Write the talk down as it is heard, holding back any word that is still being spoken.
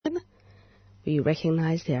we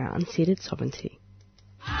recognise their unceded sovereignty.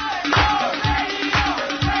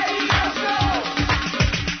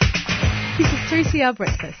 This is 3CR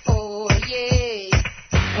Breakfast. Oh, yeah.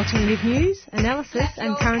 Alternative news, analysis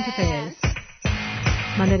and current affairs.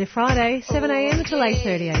 Monday to Friday, 7am until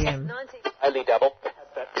 8:30am. Only double.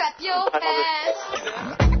 Clap your hands.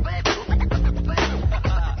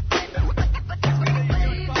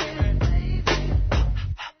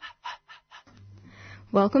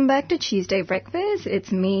 Welcome back to Tuesday Breakfast.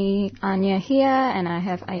 It's me, Anya, here, and I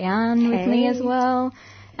have Ayan with me as well.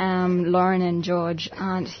 Lauren and George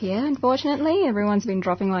aren't here, unfortunately. Everyone's been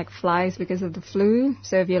dropping like flies because of the flu.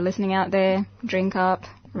 So if you're listening out there, drink up,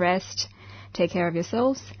 rest, take care of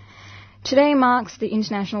yourselves. Today marks the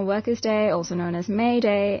International Workers' Day, also known as May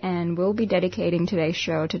Day, and we'll be dedicating today's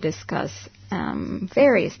show to discuss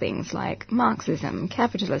various things like Marxism,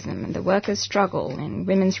 capitalism, and the workers' struggle, and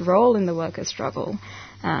women's role in the workers' struggle.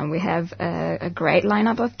 We have a great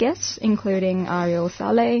lineup of guests, including Ariel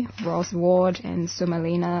Saleh, Ross Ward, and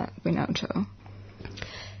Sumalina Winoto.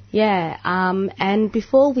 Yeah, and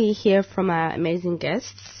before we hear from our amazing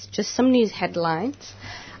guests, just some news headlines.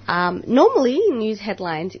 Normally, news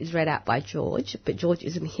headlines is read out by George, but George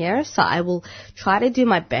isn't here, so I will try to do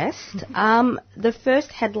my best. The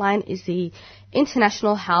first headline is the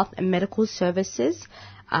International Health and Medical Services.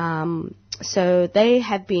 So they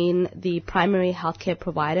have been the primary healthcare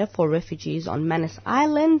provider for refugees on Manus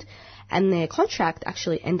Island, and their contract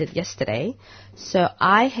actually ended yesterday. So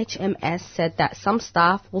IHMS said that some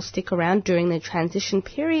staff will stick around during the transition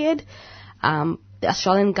period. The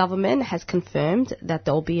Australian government has confirmed that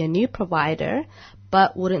there will be a new provider,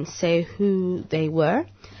 but wouldn't say who they were.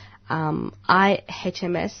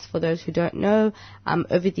 IHMS, for those who don't know,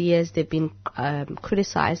 over the years they've been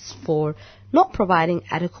criticised for not providing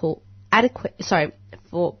adequate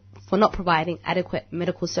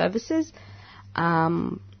medical services.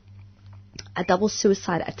 A double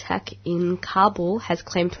suicide attack in Kabul has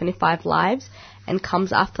claimed 25 lives and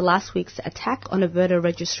comes after last week's attack on a voter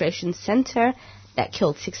registration centre that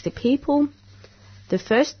killed 60 people. The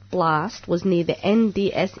first blast was near the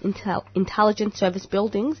NDS Intelligence Service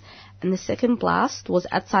buildings, and the second blast was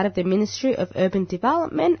outside of the Ministry of Urban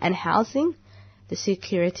Development and Housing. The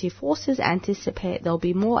security forces anticipate there will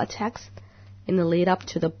be more attacks in the lead up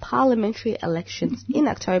to the parliamentary elections in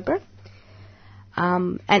October.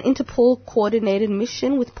 An Interpol coordinated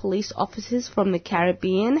mission with police officers from the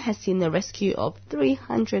Caribbean has seen the rescue of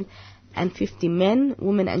 350 men,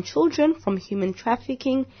 women and children from human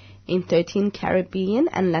trafficking in 13 Caribbean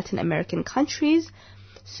and Latin American countries.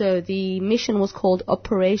 So the mission was called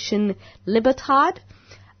Operation Libertad.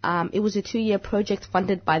 It was a 2-year project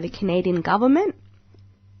funded by the Canadian government.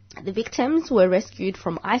 The victims were rescued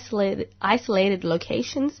from isolated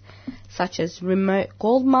locations such as remote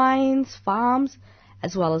gold mines, farms,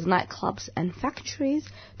 as well as nightclubs and factories.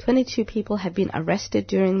 22 people have been arrested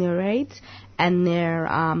during the raids, and their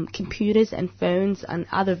computers and phones and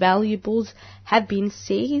other valuables have been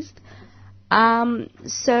seized.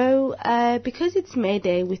 So because it's May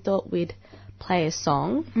Day, we thought we'd play a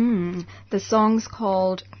song. The song's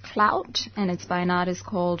called Clout, and it's by an artist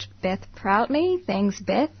called Beth Proudly. Thanks,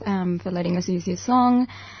 Beth, for letting us use your song.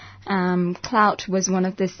 Clout was one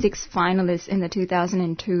of the 6 finalists in the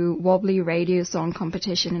 2002 Wobbly Radio Song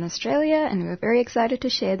Competition in Australia, and we're very excited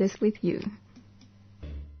to share this with you.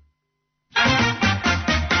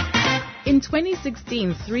 In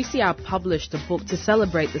 2016, 3CR published a book to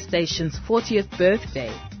celebrate the station's 40th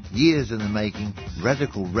birthday. Years in the making,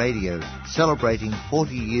 Radical Radio, celebrating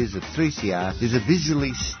 40 years of 3CR, is a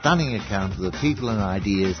visually stunning account of the people and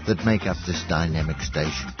ideas that make up this dynamic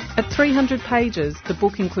station. At 300 pages, the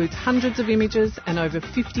book includes hundreds of images and over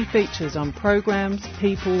 50 features on programs,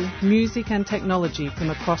 people, music and technology from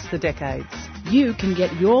across the decades. You can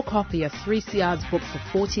get your copy of 3CR's book for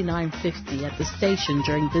 $49.50 at the station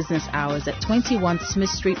during business hours at 21 Smith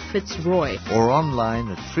Street, Fitzroy. Or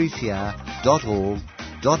online at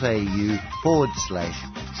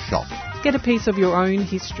 3cr.org.au/shop. Get a piece of your own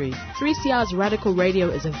history. 3CR's Radical Radio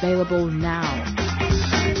is available now.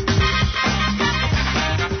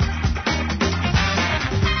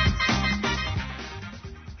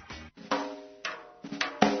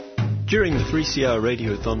 During the 3CR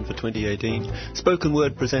Radiothon for 2018, Spoken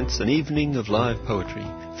Word presents an evening of live poetry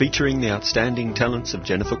featuring the outstanding talents of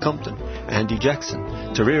Jennifer Compton, Andy Jackson,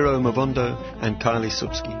 Tariro Mavondo and Kylie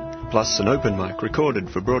Supski, plus an open mic recorded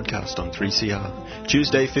for broadcast on 3CR,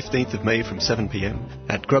 Tuesday 15th of May from 7 p.m.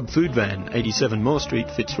 at Grub Food Van, 87 Moore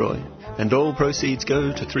Street, Fitzroy, and all proceeds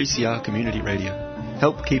go to 3CR Community Radio.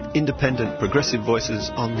 Help keep independent, progressive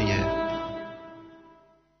voices on the air.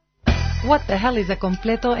 What the hell is a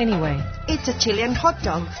completo anyway? It's a Chilean hot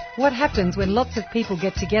dog. What happens when lots of people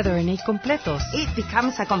get together and eat completos? It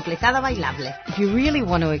becomes a completada bailable. If you really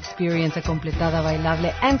want to experience a completada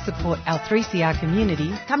bailable and support our 3CR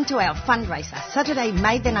community, come to our fundraiser Saturday,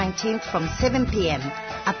 May the 19th from 7 p.m.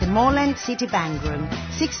 at the Moreland City Band Room,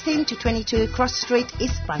 16 to 22 Cross Street,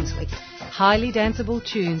 East Brunswick. Highly danceable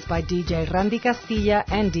tunes by DJ Randy Castilla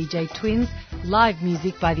and DJ Twins, live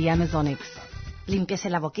music by the Amazonics. Límpiese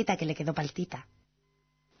la boquita que le quedó paltita.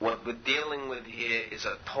 What we're dealing with here is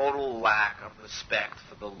a total lack of respect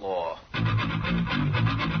for the law.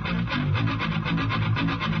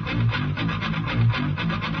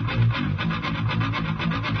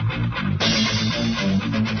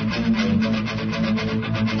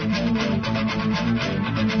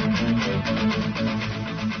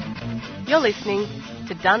 You're listening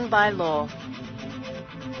to Done by Law,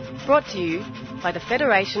 brought to you by the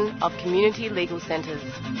Federation of Community Legal Centres.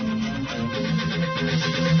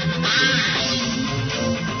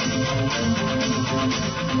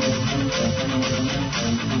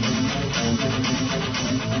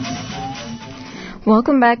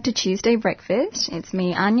 Welcome back to Tuesday Breakfast. It's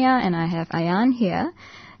me, Anya, and I have Ayan here.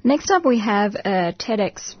 Next up, we have a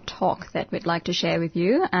TEDx talk that we'd like to share with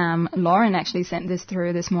you. Lauren actually sent this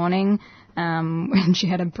through this morning when she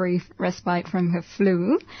had a brief respite from her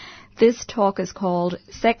flu. This talk is called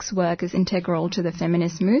Sex Work is Integral to the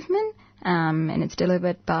Feminist Movement, and it's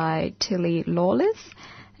delivered by Tilly Lawless.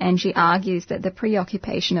 And she argues that the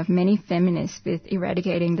preoccupation of many feminists with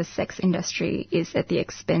eradicating the sex industry is at the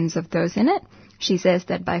expense of those in it. She says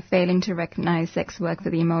that by failing to recognize sex work for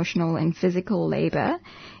the emotional and physical labor,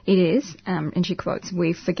 it is, and she quotes,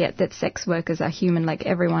 "We forget that sex workers are human like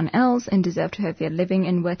everyone else and deserve to have their living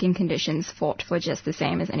and working conditions fought for just the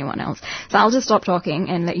same as anyone else." So I'll just stop talking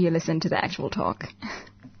and let you listen to the actual talk.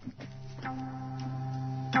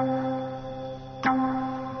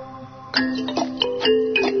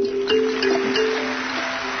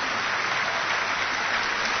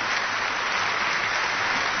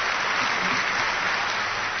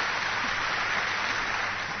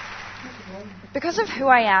 Because of who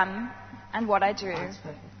I am and what I do,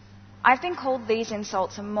 I've been called these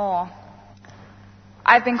insults and more.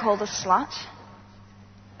 I've been called a slut,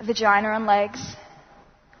 a vagina on legs,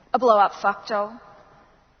 a blow-up fuckdoll.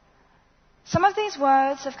 Some of these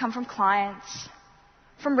words have come from clients,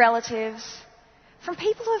 from relatives, from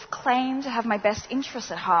people who have claimed to have my best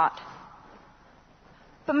interests at heart.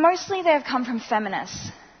 But mostly they have come from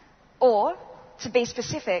feminists, or, to be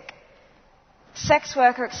specific, sex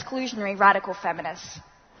worker exclusionary radical feminists,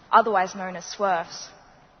 otherwise known as SWERFs.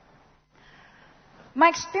 My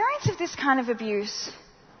experience of this kind of abuse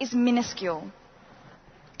is minuscule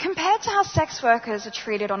compared to how sex workers are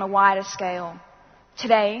treated on a wider scale,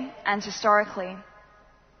 today and historically.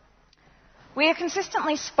 We are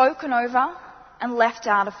consistently spoken over and left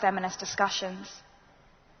out of feminist discussions.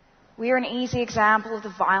 We are an easy example of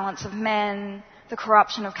the violence of men, the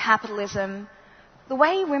corruption of capitalism, the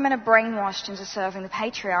way women are brainwashed into serving the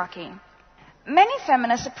patriarchy. Many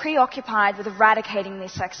feminists are preoccupied with eradicating the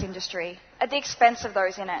sex industry at the expense of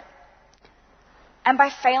those in it. And by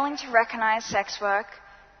failing to recognize sex work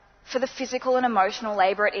for the physical and emotional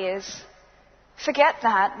labor it is, forget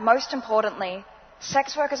that, most importantly,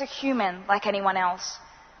 sex workers are human like anyone else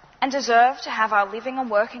and deserve to have our living and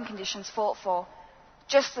working conditions fought for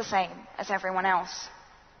just the same as everyone else.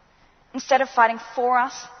 Instead of fighting for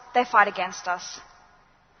us, they fight against us.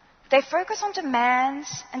 They focus on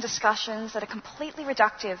demands and discussions that are completely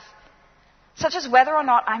reductive, such as whether or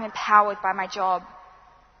not I'm empowered by my job,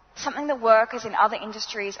 something that workers in other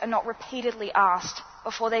industries are not repeatedly asked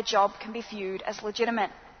before their job can be viewed as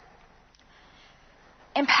legitimate.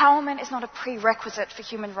 Empowerment is not a prerequisite for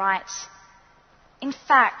human rights. In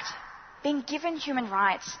fact, being given human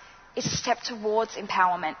rights is a step towards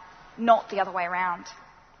empowerment, not the other way around.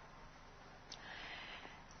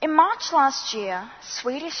 In March last year,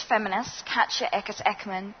 Swedish feminist Katja Eckes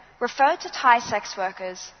Ekman referred to Thai sex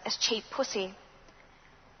workers as cheap pussy.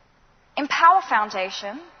 Empower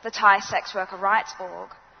Foundation, the Thai sex worker rights org,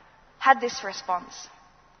 had this response.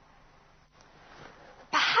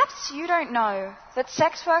 Perhaps you don't know that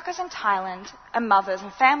sex workers in Thailand are mothers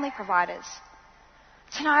and family providers.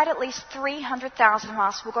 Tonight, at least 300,000 of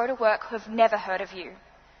us will go to work who have never heard of you.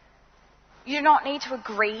 You do not need to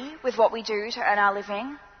agree with what we do to earn our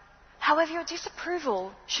living. However, your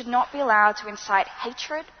disapproval should not be allowed to incite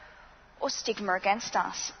hatred or stigma against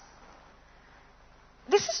us.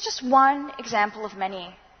 This is just one example of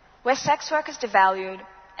many, where sex work is devalued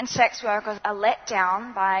and sex workers are let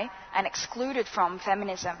down by and excluded from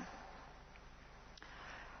feminism.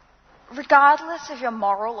 regardless of your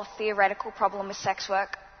moral or theoretical problem with sex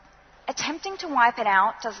work, attempting to wipe it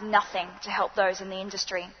out does nothing to help those in the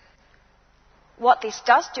industry. What this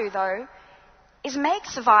does do, though, is make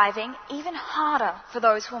surviving even harder for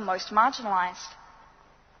those who are most marginalised.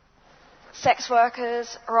 Sex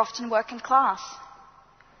workers are often working class,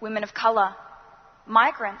 women of colour,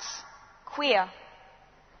 migrants, queer,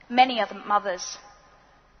 many other mothers.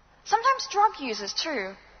 Sometimes drug users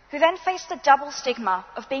too, who then face the double stigma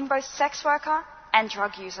of being both sex worker and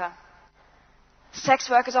drug user. Sex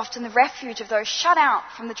work is often the refuge of those shut out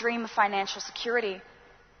from the dream of financial security.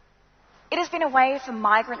 It has been a way for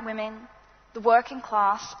migrant women, the working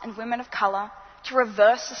class, and women of colour to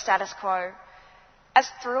reverse the status quo, as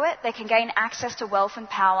through it they can gain access to wealth and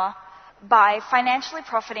power by financially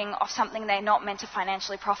profiting off something they're not meant to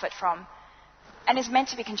financially profit from, and is meant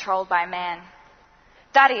to be controlled by a man.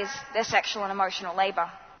 That is their sexual and emotional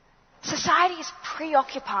labour. Society is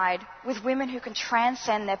preoccupied with women who can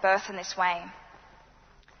transcend their birth in this way.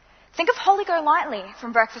 Think of Holly Golightly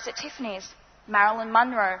from Breakfast at Tiffany's, Marilyn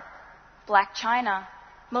Monroe, Blac Chyna,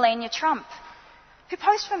 Melania Trump, who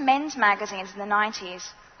posed for men's magazines in the 90s,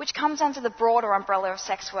 which comes under the broader umbrella of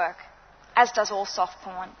sex work, as does all soft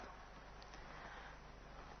porn.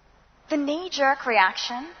 The knee-jerk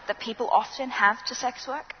reaction that people often have to sex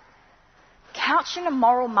work, couched in a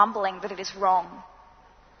moral mumbling that it is wrong,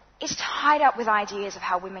 is tied up with ideas of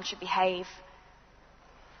how women should behave.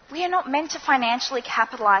 We are not meant to financially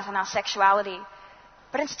capitalise on our sexuality,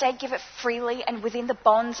 but instead give it freely and within the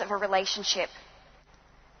bonds of a relationship.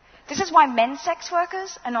 This is why men's sex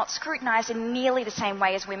workers are not scrutinised in nearly the same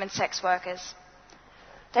way as women's sex workers.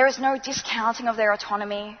 There is no discounting of their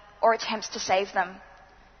autonomy or attempts to save them.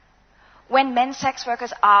 When men's sex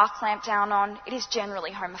workers are clamped down on, it is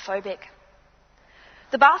generally homophobic.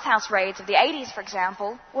 The bathhouse raids of the 80s, for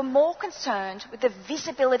example, were more concerned with the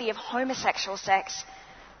visibility of homosexual sex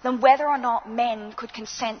than whether or not men could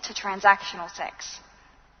consent to transactional sex.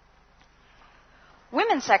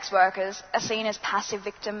 Women sex workers are seen as passive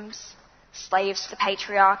victims, slaves to the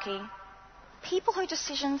patriarchy, people whose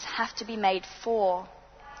decisions have to be made for.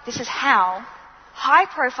 This is how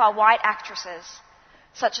high-profile white actresses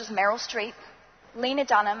such as Meryl Streep, Lena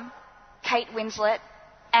Dunham, Kate Winslet,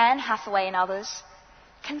 Anne Hathaway and others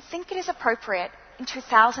can think it is appropriate in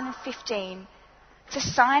 2015 to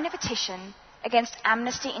sign a petition against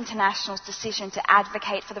Amnesty International's decision to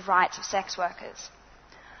advocate for the rights of sex workers.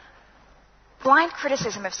 Blind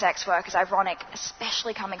criticism of sex work is ironic,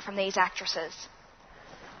 especially coming from these actresses.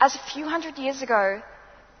 As a few hundred years ago,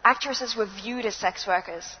 actresses were viewed as sex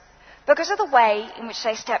workers because of the way in which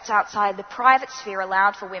they stepped outside the private sphere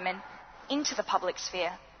allowed for women into the public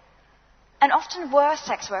sphere. And often were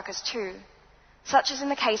sex workers too, such as in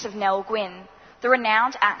the case of Nell Gwyn, the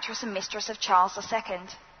renowned actress and mistress of Charles II.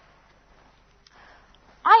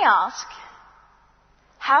 I ask,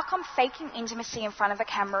 how come faking intimacy in front of a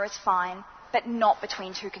camera is fine, but not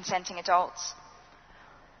between two consenting adults?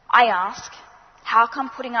 I ask, how come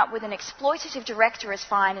putting up with an exploitative director is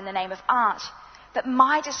fine in the name of art, but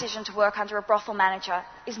my decision to work under a brothel manager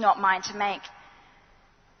is not mine to make?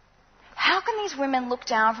 How can these women look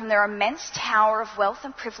down from their immense tower of wealth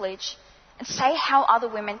and privilege and say how other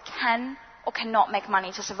women can or cannot make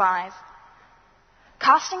money to survive?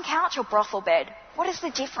 Casting couch or brothel bed, what is the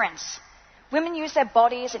difference? Women use their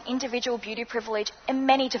bodies and individual beauty privilege in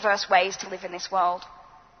many diverse ways to live in this world.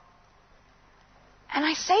 And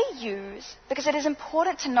I say use because it is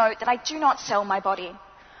important to note that I do not sell my body.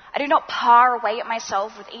 I do not pare away at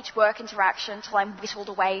myself with each work interaction till I'm whittled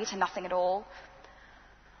away to nothing at all.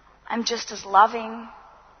 I'm just as loving,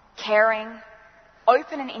 caring,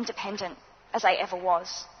 open and independent as I ever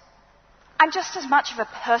was. I'm just as much of a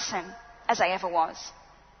person as I ever was.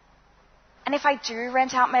 And if I do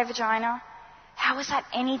rent out my vagina, how is that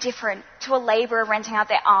any different to a labourer renting out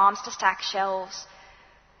their arms to stack shelves?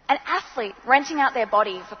 An athlete renting out their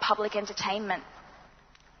body for public entertainment?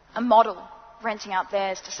 A model renting out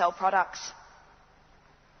theirs to sell products?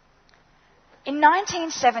 In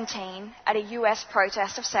 1917, at a US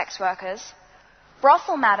protest of sex workers,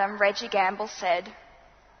 brothel madam Reggie Gamble said,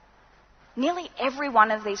 "Nearly every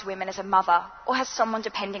one of these women is a mother or has someone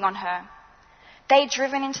depending on her. They are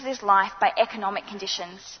driven into this life by economic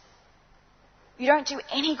conditions. You don't do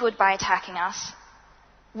any good by attacking us.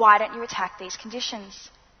 Why don't you attack these conditions?"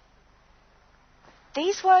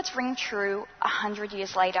 These words ring true 100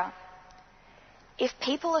 years later. If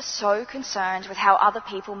people are so concerned with how other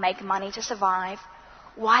people make money to survive,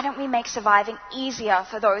 why don't we make surviving easier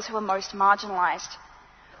for those who are most marginalised?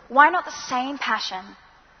 Why not the same passion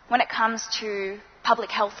when it comes to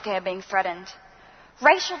public health care being threatened,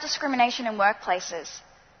 racial discrimination in workplaces,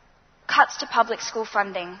 cuts to public school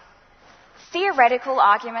funding. Theoretical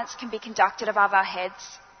arguments can be conducted above our heads,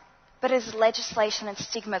 but it is legislation and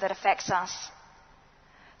stigma that affects us.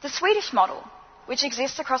 The Swedish model, which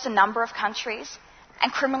exists across a number of countries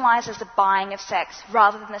and criminalises the buying of sex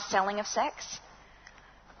rather than the selling of sex,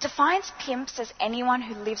 defines pimps as anyone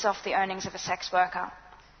who lives off the earnings of a sex worker.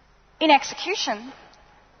 In execution,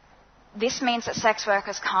 this means that sex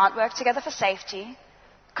workers can't work together for safety,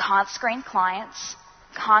 can't screen clients,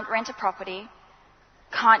 can't rent a property,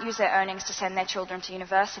 can't use their earnings to send their children to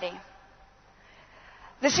university.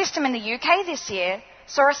 The system in the UK this year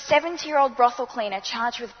saw a 70-year-old brothel cleaner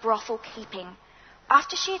charged with brothel keeping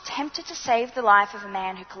after she attempted to save the life of a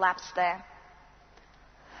man who collapsed there.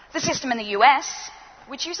 The system in the US,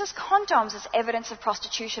 which uses condoms as evidence of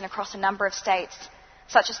prostitution across a number of states,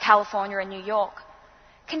 such as California and New York,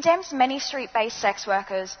 condemns many street-based sex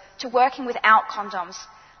workers to working without condoms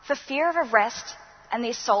for fear of arrest and the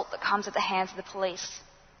assault that comes at the hands of the police.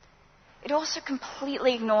 It also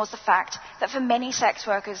completely ignores the fact that for many sex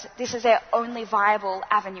workers, this is their only viable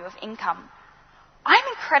avenue of income. I'm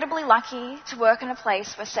incredibly lucky to work in a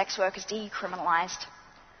place where sex work is decriminalised.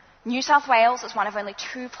 New South Wales is one of only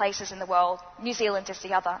 2 places in the world. New Zealand is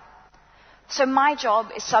the other. So my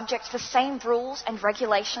job is subject to the same rules and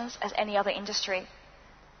regulations as any other industry.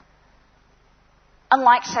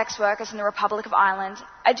 Unlike sex workers in the Republic of Ireland,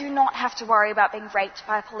 I do not have to worry about being raped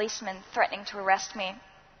by a policeman threatening to arrest me.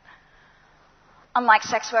 Unlike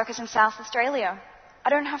sex workers in South Australia, I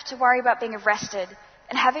don't have to worry about being arrested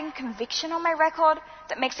and having a conviction on my record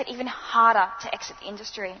that makes it even harder to exit the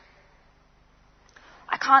industry.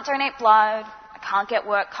 I can't donate blood, I can't get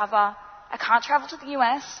work cover, I can't travel to the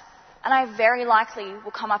US, and I very likely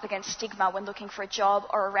will come up against stigma when looking for a job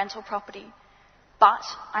or a rental property. But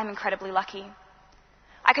I'm incredibly lucky.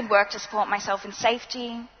 I can work to support myself in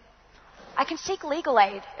safety. I can seek legal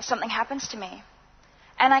aid if something happens to me.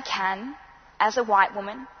 And I can, as a white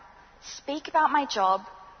woman, speak about my job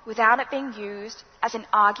without it being used as an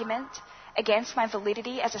argument against my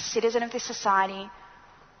validity as a citizen of this society,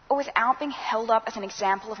 or without being held up as an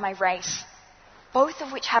example of my race, both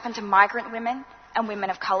of which happen to migrant women and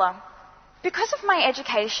women of colour. Because of my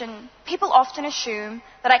education, people often assume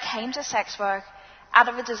that I came to sex work out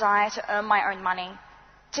of a desire to earn my own money,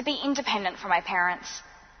 to be independent from my parents.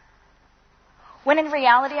 When in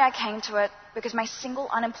reality I came to it because my single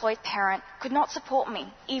unemployed parent could not support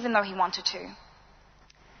me, even though he wanted to.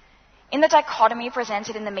 In the dichotomy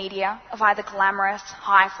presented in the media of either glamorous,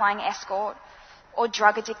 high-flying escort or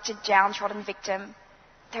drug-addicted, downtrodden victim,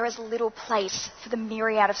 there is little place for the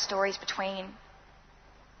myriad of stories between.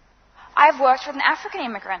 I have worked with an African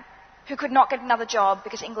immigrant who could not get another job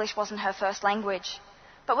because English wasn't her first language,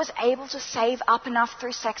 but was able to save up enough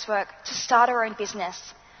through sex work to start her own business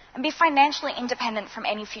and be financially independent from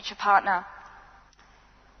any future partner.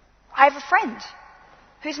 I have a friend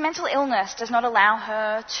whose mental illness does not allow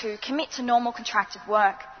her to commit to normal contracted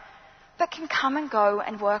work, but can come and go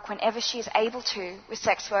and work whenever she is able to with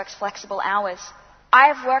sex work's flexible hours. I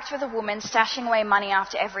have worked with a woman stashing away money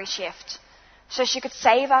after every shift so she could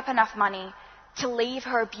save up enough money to leave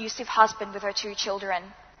her abusive husband with her 2 children.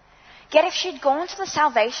 Yet if she'd gone to the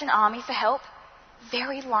Salvation Army for help,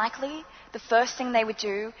 very likely the first thing they would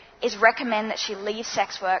do is recommend that she leave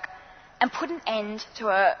sex work and put an end to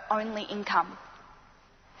her only income.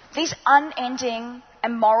 These unending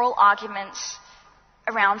and moral arguments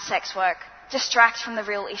around sex work distract from the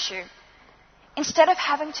real issue. Instead of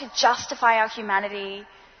having to justify our humanity,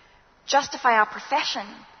 justify our profession,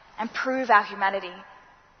 and prove our humanity,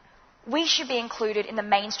 we should be included in the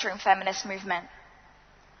mainstream feminist movement.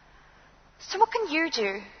 So what can you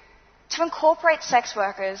do to incorporate sex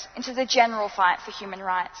workers into the general fight for human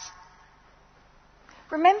rights?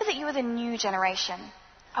 Remember that you are the new generation,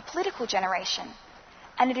 a political generation,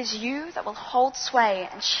 and it is you that will hold sway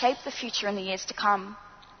and shape the future in the years to come.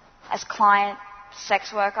 As client,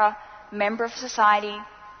 sex worker, member of society,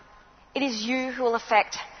 it is you who will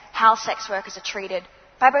affect how sex workers are treated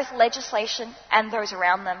by both legislation and those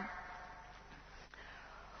around them.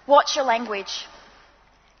 Watch your language.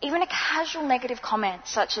 Even a casual negative comment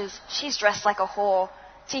such as, "she's dressed like a whore,"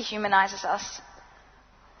 dehumanises us.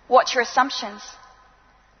 Watch your assumptions.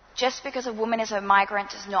 Just because a woman is a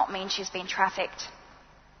migrant does not mean she's been trafficked.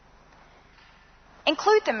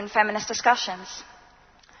 Include them in feminist discussions.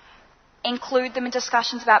 Include them in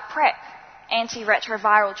discussions about PrEP,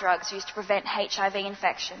 antiretroviral drugs used to prevent HIV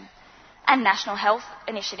infection, and national health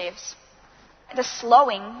initiatives. The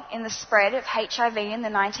slowing in the spread of HIV in the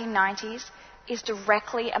 1990s is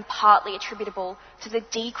directly and partly attributable to the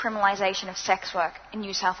decriminalisation of sex work in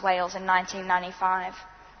New South Wales in 1995.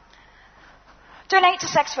 Donate to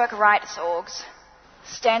sex worker rights orgs.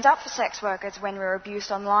 Stand up for sex workers when we're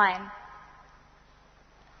abused online.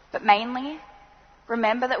 But mainly,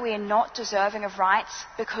 remember that we are not deserving of rights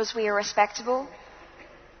because we are respectable.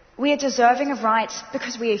 We are deserving of rights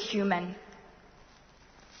because we are human.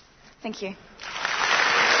 Thank you.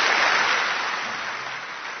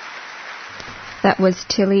 That was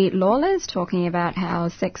Tilly Lawless talking about how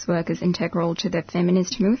sex work is integral to the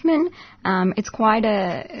feminist movement. It's quite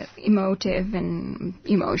a emotive and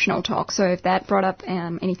emotional talk, so if that brought up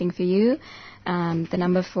anything for you, the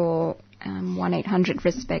number for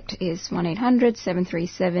 1-800-RESPECT is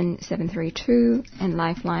 1-800-737-732, and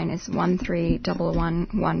Lifeline is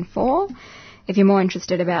 131114. If you're more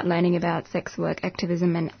interested about learning about sex work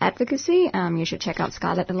activism and advocacy, you should check out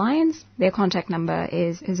Scarlet Alliance. Their contact number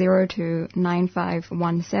is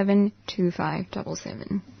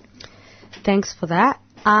 0295172577. Thanks for that.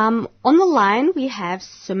 On the line, we have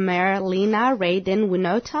Sumerlina Raiden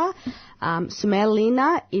Winota.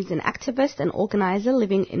 Sumerlina is an activist and organizer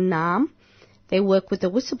living in Naarm. They work with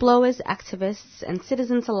the Whistleblowers, Activists and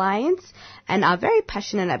Citizens Alliance and are very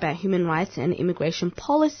passionate about human rights and immigration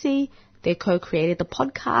policy. They co-created the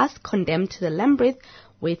podcast Condemned to the Lembrith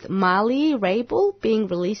with Marley Rabel, being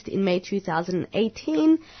released in May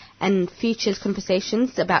 2018, and features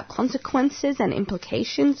conversations about consequences and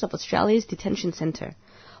implications of Australia's detention centre.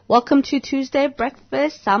 Welcome to Tuesday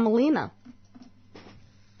Breakfast, Sumerlina.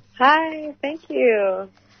 Hi, thank you.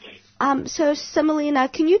 So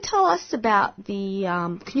Sumerlina, can you tell us about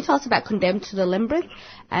Condemned to the Lembrith,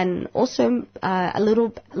 and also a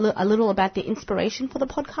little about the inspiration for the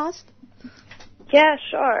podcast? Yeah,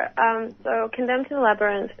 sure. So Condemned to the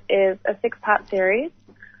Labyrinth is a 6-part series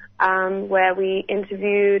where we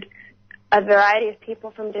interviewed a variety of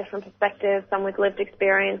people from different perspectives, some with lived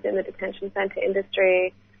experience in the detention centre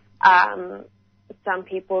industry, some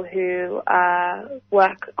people who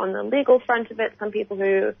work on the legal front of it, some people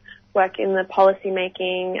who work in the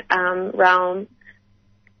policy-making realm.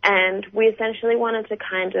 And we essentially wanted to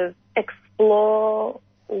kind of explore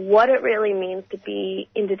what it really means to be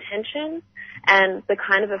in detention and the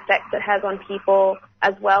kind of effects it has on people,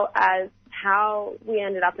 as well as how we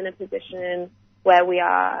ended up in a position where we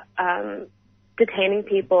are detaining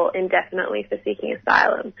people indefinitely for seeking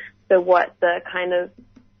asylum. So what the kind of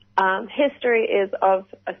history is of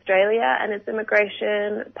Australia and its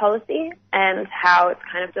immigration policy, and how it's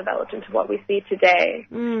kind of developed into what we see today.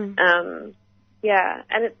 And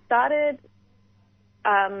it started,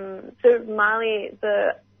 so Marley,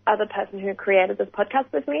 the other person who created this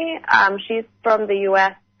podcast with me, she's from the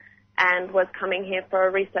US and was coming here for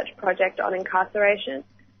a research project on incarceration.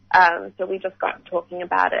 So we just got talking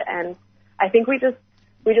about it, and I think we just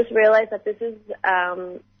realized that this is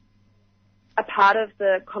a part of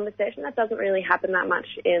the conversation that doesn't really happen that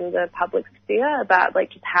much in the public sphere, about like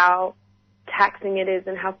just how taxing it is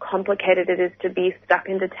and how complicated it is to be stuck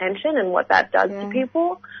in detention and what that does to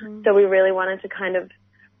people. So we really wanted to kind of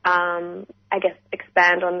I guess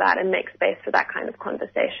expand on that and make space for that kind of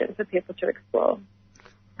conversation for people to explore.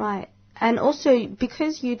 Right. And also,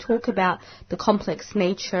 because you talk about the complex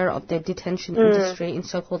nature of the detention industry in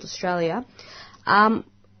so-called Australia,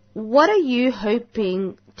 what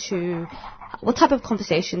type of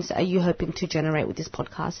conversations are you hoping to generate with this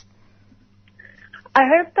podcast? I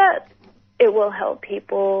hope that it will help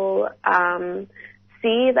people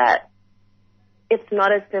see that it's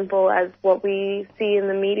not as simple as what we see in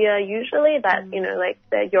the media usually, that, you know, like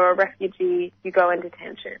that you're a refugee, you go in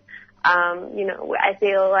detention. You know, I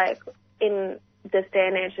feel like in this day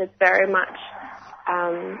and age, it's very much,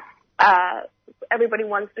 everybody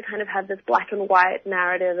wants to kind of have this black and white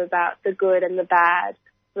narrative about the good and the bad,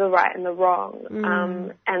 the right and the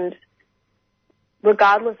wrong. And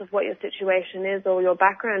regardless of what your situation is or your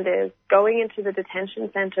background is, going into the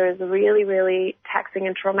detention center is really, really taxing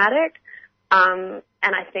and traumatic. And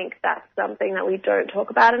I think that's something that we don't talk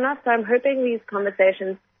about enough. So I'm hoping these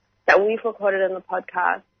conversations that we've recorded in the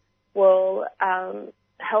podcast will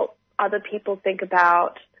help other people think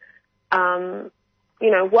about, you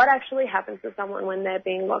know, what actually happens to someone when they're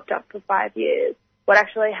being locked up for 5 years, what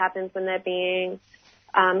actually happens when they're being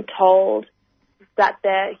told that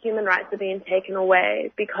their human rights are being taken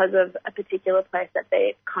away because of a particular place that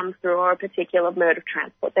they've come through or a particular mode of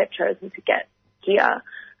transport they've chosen to get here.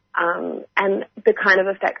 And the kind of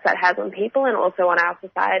effects that has on people and also on our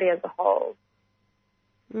society as a whole.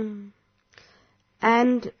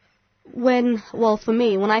 And for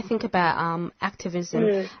me, when I think about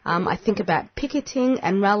activism, I think about picketing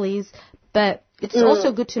and rallies, but it's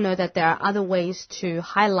also good to know that there are other ways to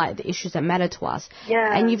highlight the issues that matter to us.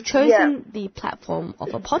 And you've chosen the platform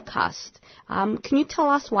of a podcast. Can you tell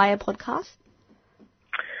us why a podcast?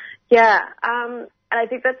 Yeah, and I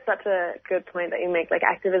think that's such a good point that you make. Like,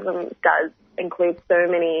 activism does include so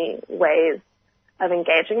many ways of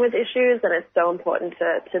engaging with issues, and it's so important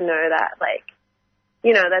to know that, like,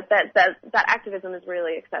 you know, that activism is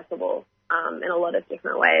really accessible in a lot of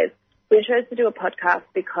different ways. We chose to do a podcast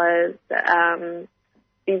because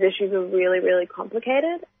these issues are really, really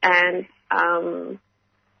complicated, and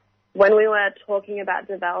when we were talking about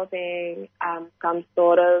developing some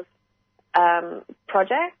sort of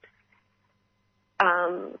project,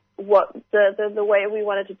 what the way we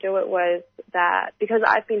wanted to do it was that because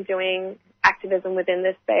I've been doing activism within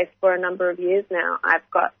this space for a number of years now,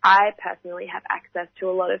 I personally have access to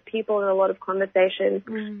a lot of people and a lot of conversations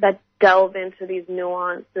that delve into these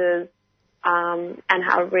nuances and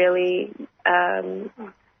how really,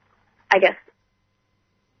 I guess,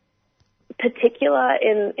 particular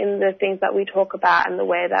in the things that we talk about and the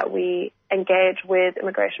way that we engage with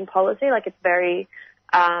immigration policy. Like, it's very,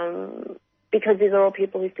 because these are all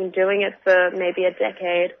people who've been doing it for maybe a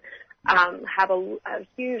decade, have a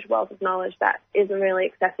huge wealth of knowledge that isn't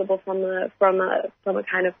really accessible from a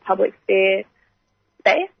kind of public sphere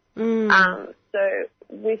space. So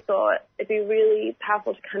we thought it'd be really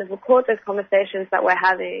powerful to kind of record those conversations that we're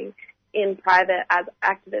having in private as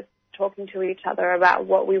activists, talking to each other about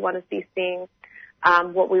what we want to see seen,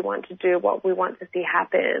 what we want to do, what we want to see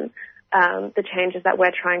happen, the changes that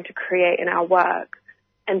we're trying to create in our work,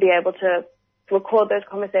 and be able to record those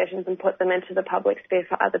conversations and put them into the public sphere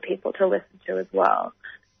for other people to listen to as well.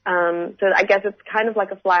 So I guess it's kind of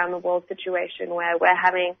like a fly on the wall situation where we're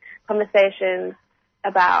having conversations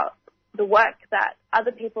about the work that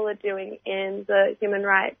other people are doing in the human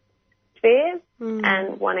rights spheres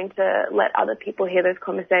and wanting to let other people hear those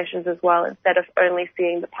conversations as well, instead of only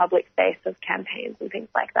seeing the public face of campaigns and things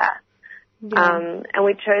like that. Yeah. And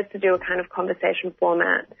we chose to do a kind of conversation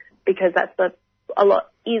format because that's a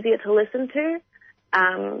lot easier to listen to,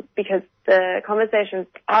 because the conversations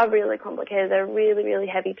are really complicated. They're really, really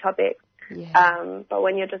heavy topics. Yeah. But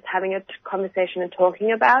when you're just having a conversation and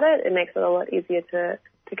talking about it, it makes it a lot easier to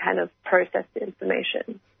kind of process the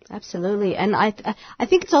information. Absolutely. And I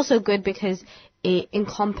think it's also good because it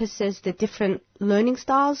encompasses the different learning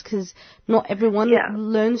styles, because not everyone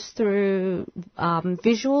learns through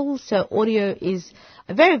visual. So audio is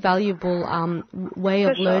a very valuable way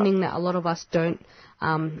of learning that a lot of us don't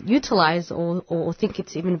utilize or think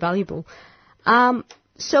it's even valuable.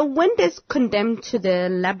 So when does Condemned to the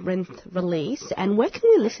Labyrinth release, and where can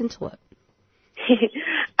we listen to it?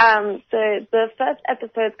 So the first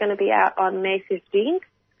episode is going to be out on May 15th.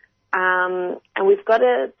 And we've got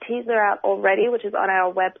a teaser out already, which is on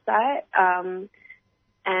our website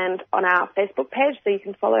and on our Facebook page. So you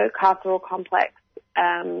can follow Carceral Complex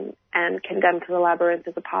and Condemned to the Labyrinth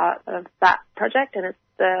as a part of that project, and it's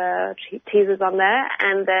the teasers on there.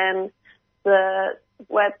 And then the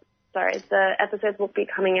episodes will be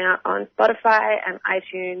coming out on Spotify and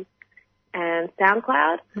iTunes and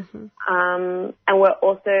SoundCloud. And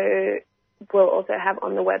we'll also have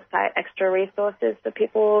on the website extra resources for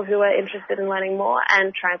people who are interested in learning more,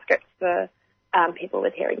 and transcripts for people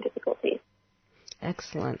with hearing difficulties.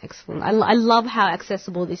 Excellent. I love how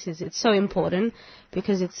accessible this is. It's so important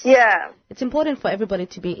because it's important for everybody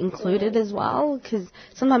to be included as well, because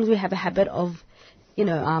sometimes we have a habit of,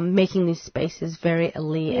 making these spaces very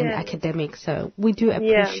elite and academic. So we do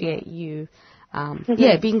appreciate you,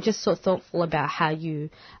 being just so thoughtful about how you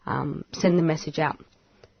send the message out.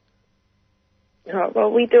 Oh,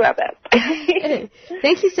 well, we do our best.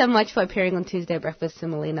 Thank you so much for appearing on Tuesday Breakfast,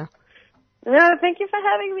 Melina. No, thank you for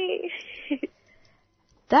having me.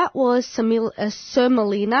 That was Sir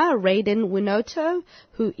Melina Raiden Winoto,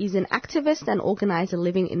 who is an activist and organizer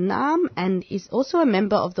living in Naarm, and is also a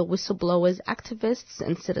member of the Whistleblowers, Activists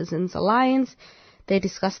and Citizens Alliance. They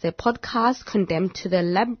discuss their podcast, Condemned to the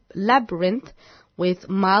Labyrinth, with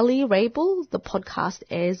Marley Rabel. The podcast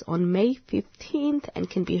airs on May 15th and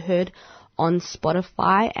can be heard on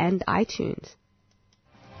Spotify and iTunes.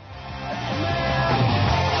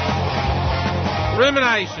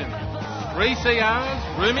 Rumination, 3CR's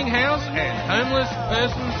Rooming House and Homeless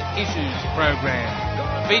Persons Issues program,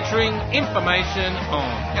 featuring information on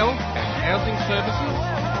health and housing services,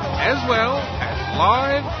 as well as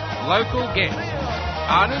live local guests,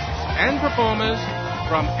 artists and performers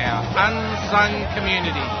from our unsung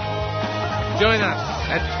community. Join us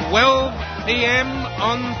at 12 p.m.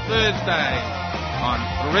 on Thursday on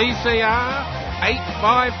 3CR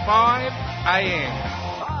 855 AM.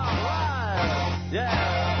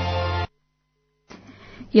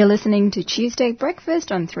 You're listening to Tuesday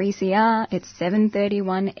Breakfast on 3CR. It's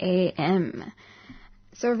 7:31 AM.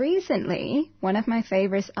 So recently, one of my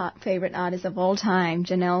favorite artists of all time,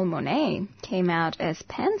 Janelle Monáe, came out as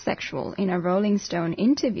pansexual in a Rolling Stone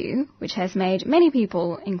interview, which has made many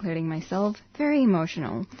people, including myself, very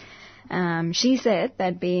emotional. She said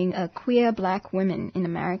that being a queer black woman in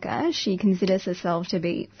America, she considers herself to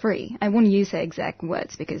be free. I won't use her exact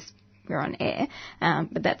words because we're on air,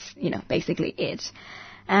 but that's, basically it.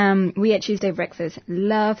 We at Tuesday Breakfast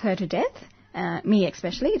love her to death. Me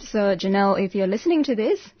especially. So, Janelle, if you're listening to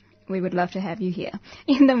this, we would love to have you here.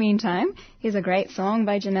 In the meantime, here's a great song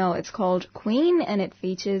by Janelle. It's called Queen, and it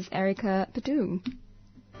features Erykah Badu.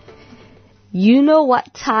 You know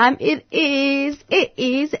what time it is. It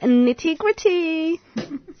is Nitty Gritty.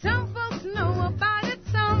 Some folks know about it,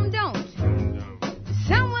 some don't.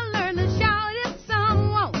 Some will learn to shout it,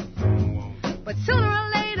 some won't. But sooner or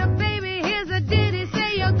later, baby, here's a ditty.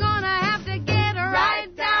 Say you're gonna have to get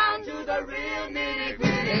right down to the real nitty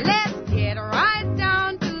gritty. Let's get right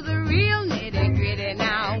down to the real nitty gritty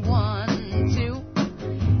now. 1, 2,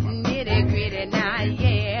 nitty gritty now,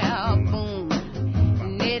 yeah, boom.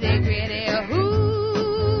 Nitty gritty,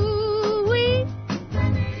 hoo-wee.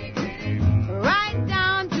 Right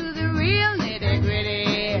down to the real nitty gritty.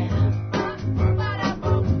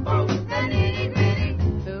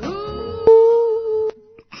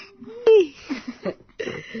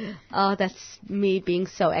 Oh, that's me being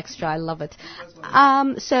so extra. I love it.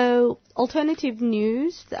 So alternative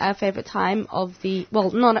news, our favorite time of the,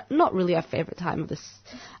 well, not really our favorite time of this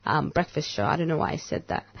breakfast show. I don't know why I said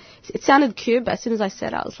that. It sounded cute, but as soon as I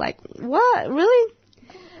said it, I was like, what? Really?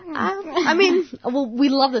 I mean, well, we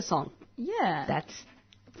love the song. Yeah. That's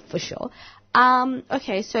for sure.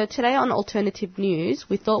 Okay, so today on alternative news,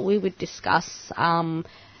 we thought we would discuss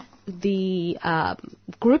the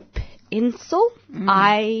group Incel,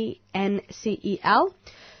 INCEL.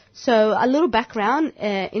 So a little background,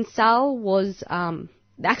 Incel was the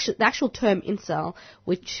actual term Incel,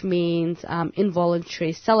 which means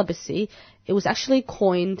involuntary celibacy. It was actually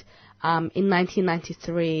coined in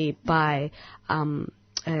 1993 by a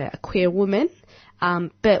queer woman.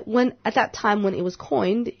 But at that time when it was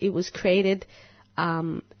coined, it was created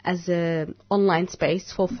as an online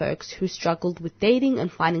space for folks who struggled with dating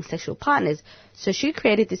and finding sexual partners. So she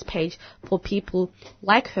created this page for people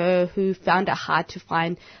like her who found it hard to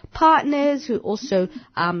find partners, who also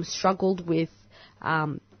struggled with,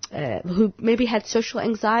 who maybe had social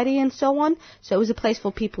anxiety and so on. So it was a place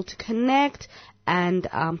for people to connect and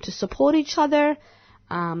to support each other.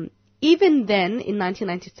 Even then, in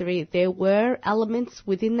 1993, there were elements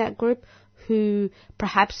within that group who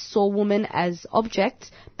perhaps saw women as objects,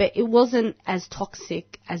 but it wasn't as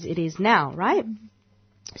toxic as it is now, right?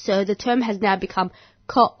 So the term has now become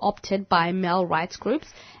co-opted by male rights groups,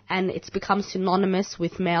 and it's become synonymous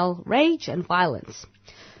with male rage and violence.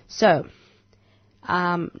 So,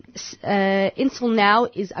 Incel now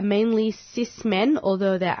is a mainly cis men,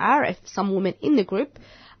 although there are some women in the group.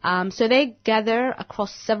 So they gather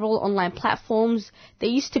across several online platforms. They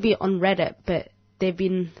used to be on Reddit, but they've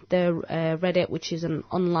been, the Reddit, which is an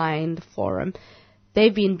online forum,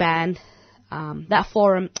 they've been banned.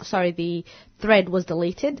 The thread was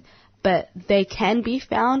deleted, but they can be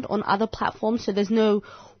found on other platforms. So there's no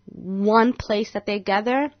one place that they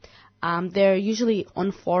gather. They're usually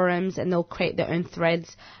on forums and they'll create their own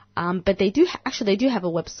threads. But they do have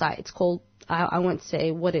a website. It's called, I won't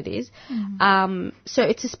say what it is. So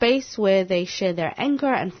it's a space where they share their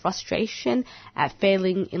anger and frustration at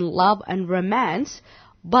failing in love and romance.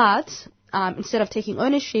 But instead of taking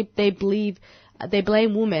ownership, they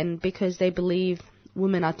blame women because they believe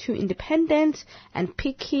women are too independent and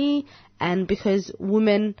picky, and because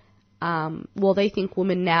women, they think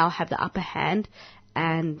women now have the upper hand,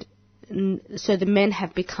 and so the men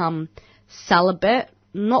have become celibate.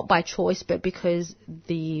 Not by choice, but because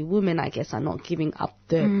the women, I guess, are not giving up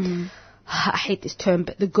the, I hate this term,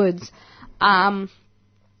 but the goods. And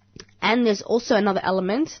there's also another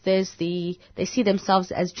element. They see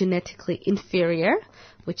themselves as genetically inferior,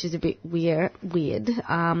 which is a bit weird,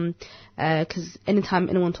 because anytime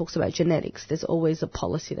anyone talks about genetics, there's always a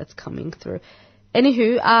policy that's coming through.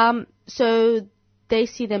 Anywho, so they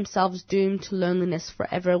see themselves doomed to loneliness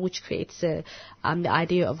forever, which creates the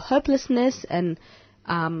idea of hopelessness. And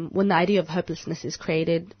when the idea of hopelessness is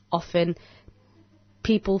created, often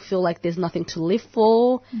people feel like there's nothing to live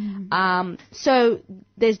for. So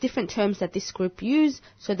there's different terms that this group use.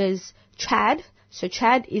 So there's Chad. So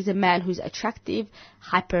Chad is a man who's attractive,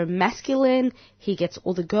 hyper-masculine. He gets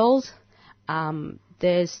all the girls.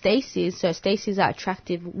 There's Stacys. So Stacys are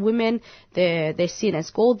attractive women. They're seen as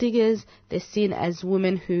gold diggers. They're seen as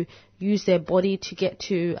women who use their body to get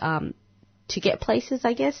places,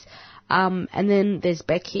 I guess. And then there's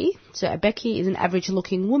Becky. So Becky is an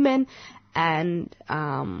average-looking woman, and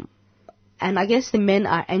I guess the men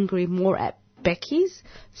are angry more at Becky's,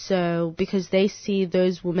 so because they see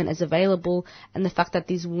those women as available, and the fact that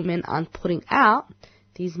these women aren't putting out,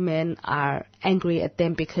 these men are angry at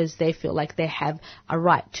them because they feel like they have a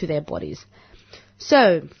right to their bodies.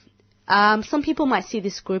 So some people might see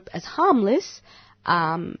this group as harmless,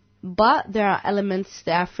 but there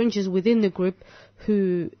are fringes within the group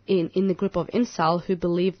who, in the group of incel, who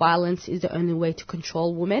believe violence is the only way to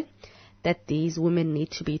control women, that these women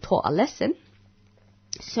need to be taught a lesson.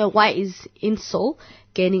 So why is incel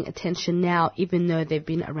gaining attention now, even though they've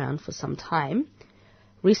been around for some time?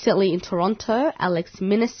 Recently in Toronto, Alex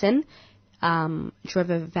Minison drove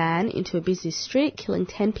a van into a busy street, killing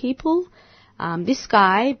 10 people. This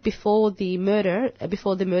guy, before the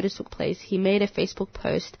murders took place, he made a Facebook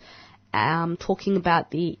post talking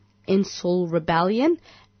about the incel rebellion,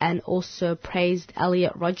 and also praised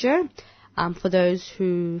Elliot Rodger. For those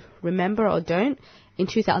who remember or don't, in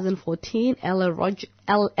 2014,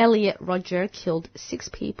 Elliot Rodger killed 6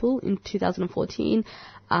 people in 2014,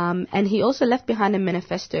 and he also left behind a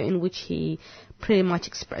manifesto in which he pretty much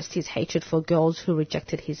expressed his hatred for girls who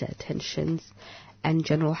rejected his attentions and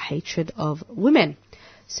general hatred of women.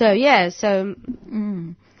 So,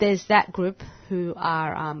 there's that group who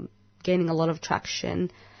are gaining a lot of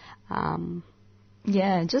traction.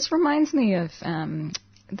 It just reminds me of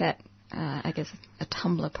that, I guess, a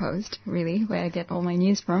Tumblr post, really, where I get all my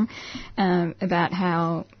news from, about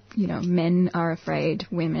how, men are afraid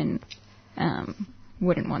women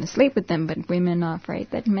wouldn't want to sleep with them, but women are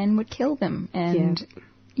afraid that men would kill them. And,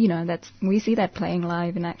 we see that playing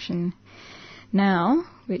live in action now,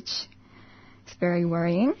 which is very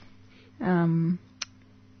worrying. And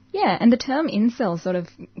the term incel sort of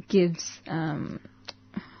gives them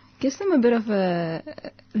a bit of a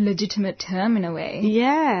legitimate term in a way.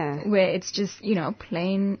 Yeah. Where it's just,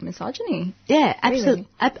 plain misogyny. Yeah, really.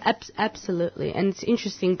 Absolutely. And it's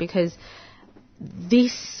interesting because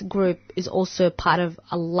this group is also part of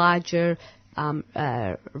a larger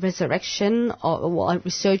resurrection or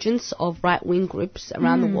resurgence of right-wing groups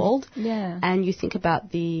around the world. Yeah. And you think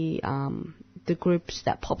about the groups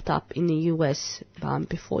that popped up in the US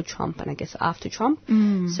before Trump and I guess after Trump.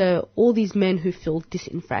 So all these men who feel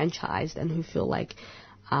disenfranchised and who feel like,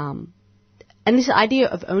 and this idea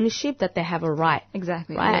of ownership, that they have a right.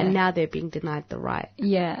 Exactly. Right? Yeah. And now they're being denied the right.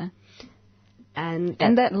 Yeah. And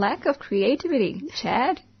that lack of creativity.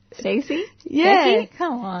 Chad? Stacey? Yeah. Becky?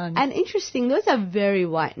 Come on. And interesting, those are very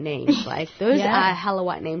white names. Like, those are hella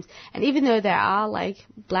white names. And even though there are, like,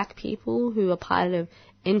 black people who are part of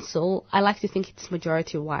incel, I like to think it's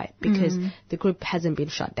majority white because the group hasn't been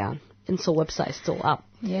shut down. Incel website is still up.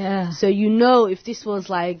 Yeah. So if this was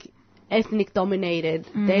like ethnic dominated,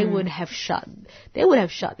 they would have shut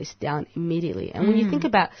this down immediately. And when you think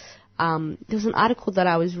about, there was an article that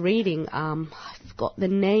I was reading, I forgot the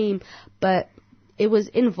name, but it was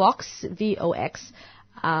in Vox, VOX.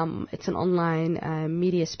 It's an online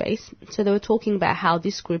media space. So they were talking about how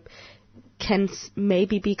this group can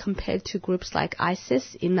maybe be compared to groups like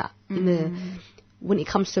ISIS when it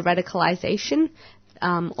comes to radicalization,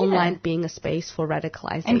 online being a space for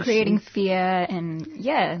radicalization. And creating fear and,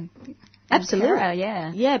 absolutely. Terror,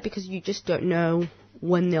 yeah. Yeah, because you just don't know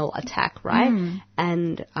when they'll attack, right?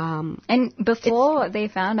 And before they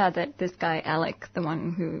found out that this guy, Alec, the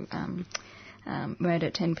one who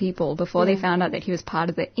murdered 10 people, before they found out that he was part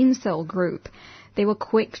of the incel group, they were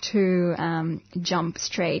quick to jump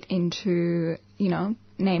straight into,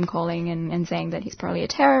 name calling and saying that he's probably a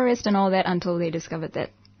terrorist and all that, until they discovered that,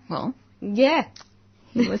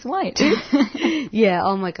 he was white. Yeah,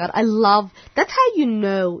 oh my God. That's how you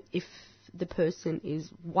know if the person is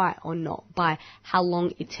white or not, by how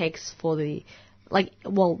long it takes for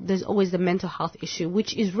there's always the mental health issue,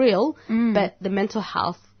 which is real, but the mental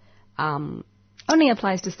health only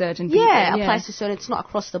applies to certain people. Yeah, applies to certain. It's not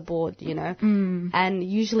across the board, And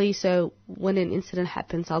usually, so when an incident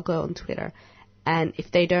happens, I'll go on Twitter, and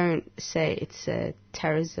if they don't say it's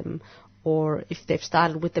terrorism, or if they've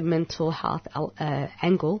started with the mental health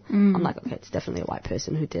angle, I'm like, okay, it's definitely a white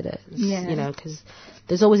person who did it. Because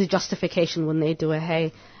there's always a justification when they do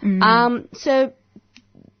it. So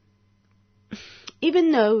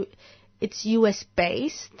even though it's US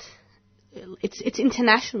based, it's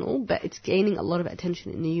international, but it's gaining a lot of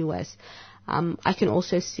attention in the US. I can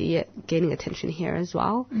also see it gaining attention here as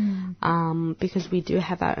well, because we do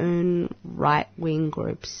have our own right-wing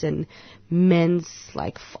groups and men's,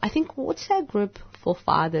 I think, what's that group for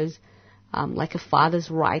fathers? Like a father's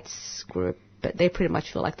rights group. but they pretty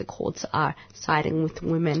much feel like the courts are siding with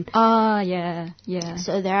women. Yeah.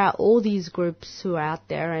 So there are all these groups who are out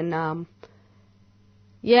there, and I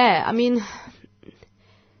mean,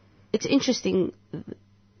 it's interesting.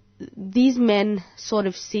 These men sort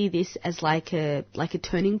of see this as like a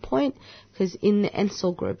turning point, because in the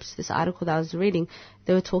ENSOL groups, this article that I was reading,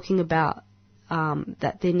 they were talking about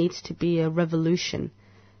that there needs to be a revolution.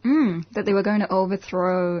 That they were going to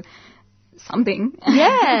overthrow something.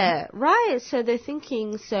 Yeah, right. So they're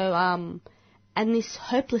thinking, and this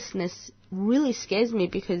hopelessness really scares me,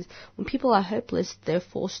 because when people are hopeless, they're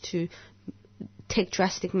forced to take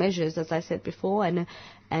drastic measures, as I said before, and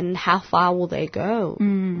how far will they go,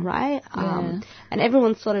 right? Yeah. And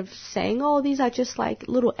everyone's sort of saying, oh, these are just like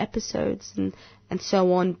little episodes and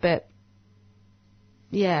so on, but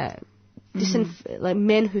yeah, like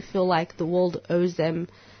men who feel like the world owes them,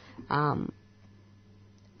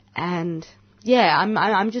 and yeah,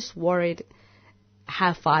 I'm just worried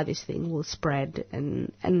how far this thing will spread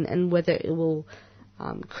and whether it will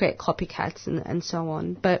create copycats and so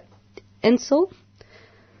on. But ENSOL,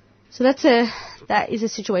 so that is a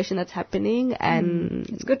situation that's happening, and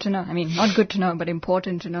it's good to know. I mean, not good to know, but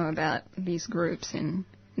important to know about these groups and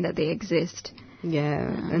that they exist. Yeah,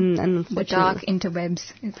 and the dark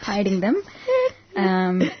interwebs is hiding them.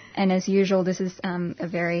 And as usual, this is a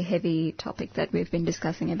very heavy topic that we've been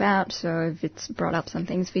discussing about. So if it's brought up some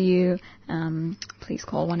things for you, please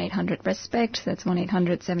call 1-800-RESPECT. That's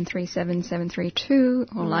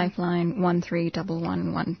 1-800-737-732 or Lifeline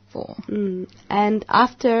 131114. And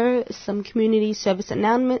after some community service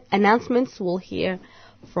announcements, we'll hear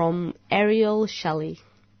from Ariel Shelley.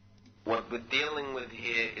 What we're dealing with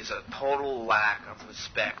here is a total lack of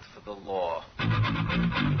respect for the law.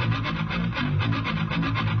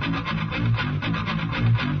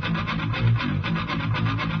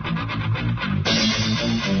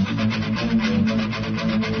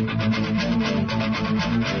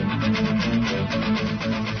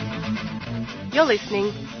 You're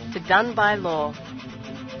listening to Done by Law,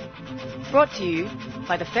 brought to you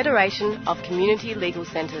by the Federation of Community Legal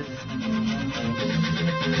Centres.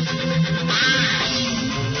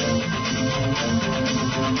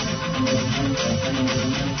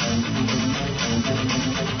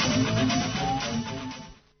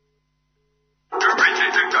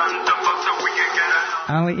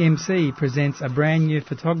 Ali MC presents a brand new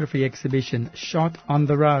photography exhibition, Shot on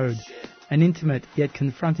the Road, an intimate yet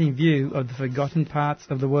confronting view of the forgotten parts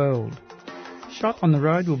of the world. Shot on the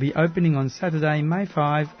Road will be opening on Saturday, May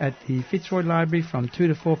 5 at the Fitzroy Library from 2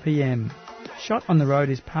 to 4 p.m. Shot on the Road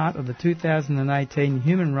is part of the 2018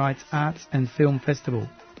 Human Rights Arts and Film Festival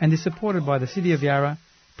and is supported by the City of Yarra,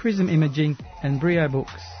 Prism Imaging and Brio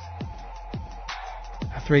Books.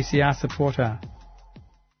 A 3CR supporter.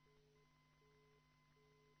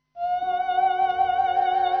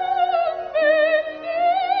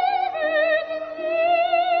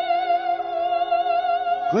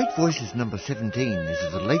 Great Voices number 17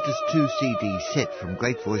 is the latest 2-CD set from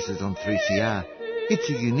Great Voices on 3CR. It's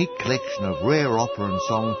a unique collection of rare opera and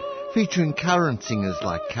song featuring current singers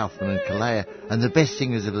like Kaufman and Kalea and the best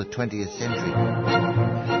singers of the 20th century.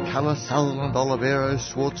 Colour, Sutherland, Olivero,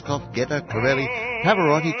 Schwarzkopf, Guetta, Corelli,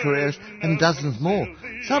 Pavarotti, Carreras and dozens more,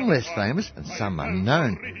 some less famous and some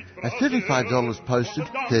unknown. At $35 posted,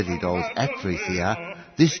 $30 at 3CR,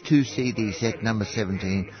 this 2-CD set, number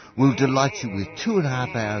 17, will delight you with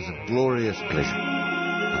 2.5 hours of glorious pleasure.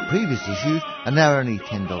 The previous issues are now only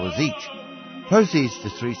 $10 each. Proceeds to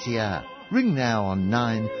 3CR. Ring now on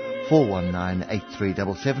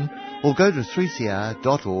 94198377 or go to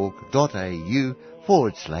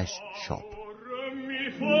 3cr.org.au/shop.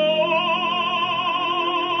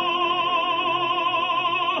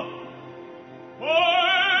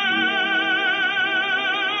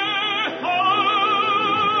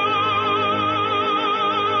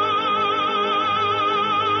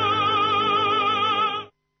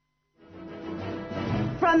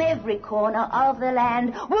 From every corner of the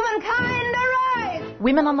land, womankind arise!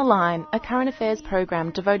 Women on the Line, a current affairs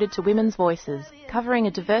program devoted to women's voices, covering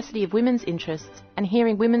a diversity of women's interests and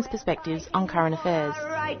hearing women's perspectives on current affairs.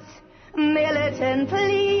 Rights,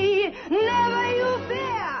 militantly, never you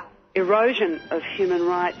fear! Erosion of human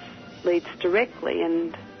rights leads directly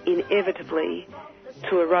and inevitably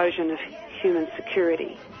to erosion of human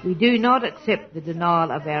security. We do not accept the denial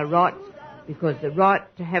of our rights because the right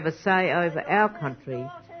to have a say over our country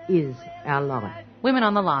is our life. Women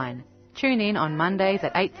on the Line. Tune in on Mondays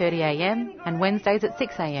at 8:30am and Wednesdays at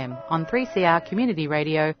 6am on 3CR Community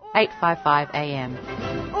Radio 855am.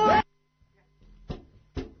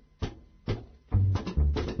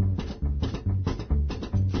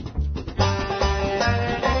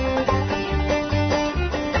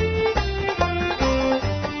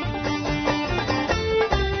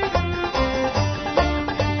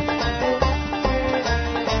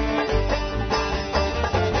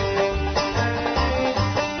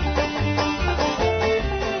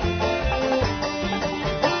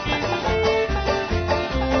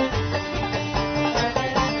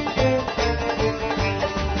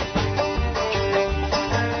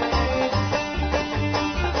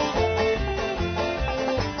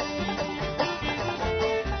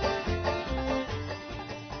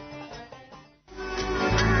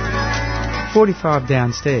 45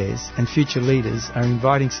 Downstairs and future leaders are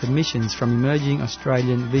inviting submissions from emerging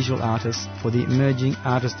Australian visual artists for the Emerging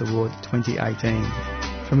Artist Award 2018.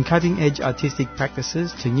 From cutting-edge artistic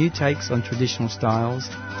practices to new takes on traditional styles,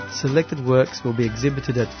 selected works will be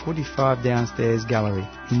exhibited at 45 Downstairs Gallery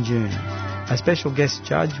in June. A special guest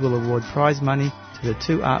judge will award prize money to the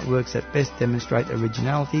 2 artworks that best demonstrate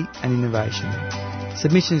originality and innovation.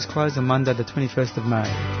 Submissions close on Monday the 21st of May.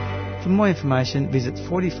 For more information, visit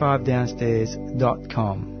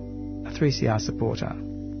 45downstairs.com. A 3CR supporter.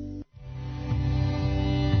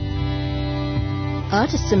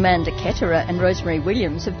 Artists Amanda Ketterer and Rosemary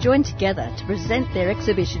Williams have joined together to present their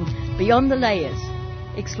exhibition Beyond the Layers,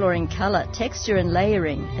 exploring colour, texture and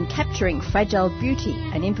layering and capturing fragile beauty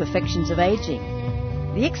and imperfections of ageing.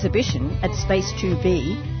 The exhibition at Space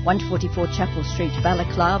 2B, 144 Chapel Street,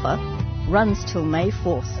 Balaclava, runs till May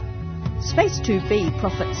 4th. Space 2B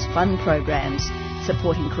profits fund programs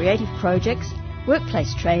supporting creative projects,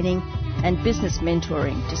 workplace training and business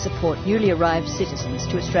mentoring to support newly arrived citizens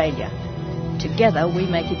to Australia. Together we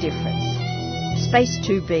make a difference. Space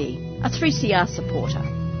 2B, a 3CR supporter.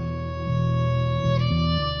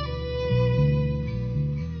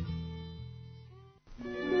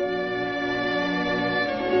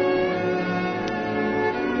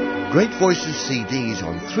 Great Voices CDs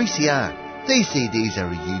on 3CR. These CDs are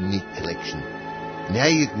a unique collection. Now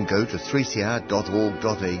you can go to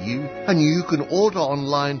 3cr.org.au and you can order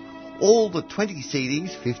online all the 20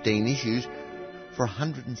 CDs, 15 issues, for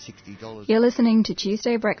 $160. You're listening to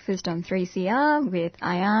Tuesday Breakfast on 3CR with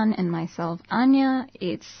Ayan and myself, Anya.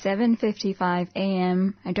 It's 7:55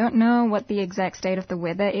 a.m. I don't know what the exact state of the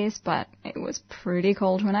weather is, but it was pretty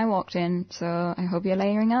cold when I walked in, so I hope you're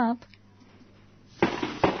layering up.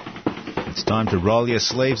 It's time to roll your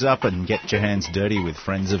sleeves up and get your hands dirty with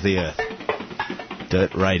Friends of the Earth.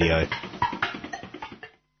 Dirt Radio.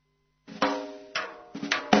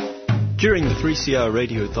 During the 3CR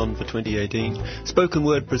Radiothon for 2018, Spoken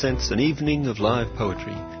Word presents an evening of live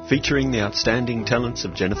poetry featuring the outstanding talents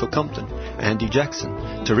of Jennifer Compton, Andy Jackson,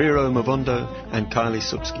 Tariro Mavondo and Kylie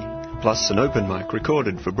Supski, plus an open mic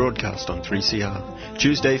recorded for broadcast on 3CR,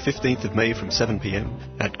 Tuesday 15th of May from 7pm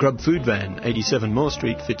at Grub Food Van, 87 Moore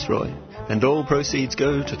Street, Fitzroy, and all proceeds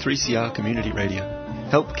go to 3CR Community Radio.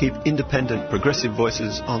 Help keep independent, progressive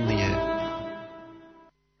voices on the air.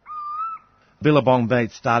 Billabong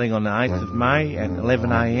Beats starting on the 8th of May at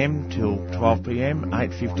 11am till 12pm,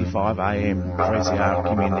 8:55am, 3CR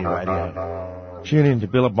Community Radio. Tune in to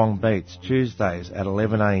Billabong Beats Tuesdays at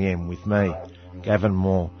 11am with me, Gavin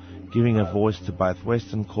Moore, giving a voice to both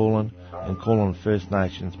Western Kulin and Kulin First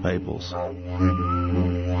Nations peoples.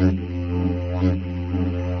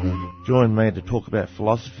 Join me to talk about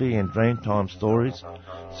philosophy and Dreamtime stories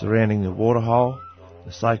surrounding the waterhole,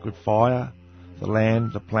 the sacred fire, the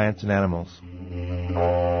land, the plants and animals.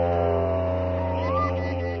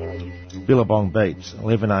 Billabong Beats,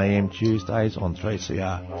 11am Tuesdays on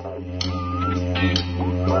 3CR.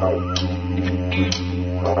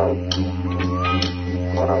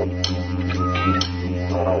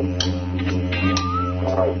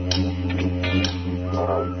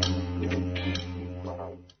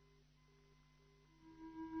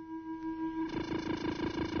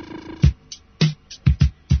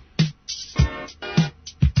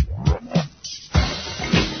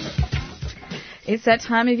 It's that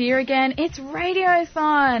time of year again. It's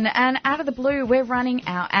Radiothon, and out of the blue, we're running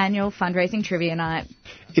our annual fundraising trivia night.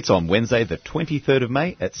 It's on Wednesday, the 23rd of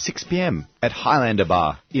May at 6pm at Highlander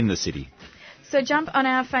Bar in the city. So jump on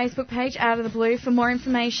our Facebook page, Out of the Blue, for more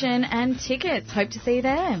information and tickets. Hope to see you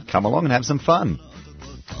there. Come along and have some fun.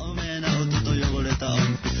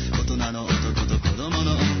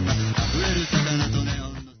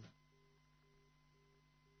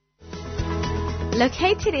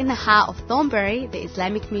 Located in the heart of Thornbury, the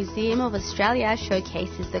Islamic Museum of Australia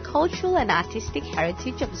showcases the cultural and artistic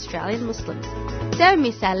heritage of Australian Muslims. Don't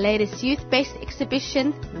miss our latest youth-based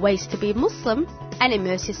exhibition, Ways to be Muslim, and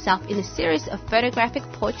immerse yourself in a series of photographic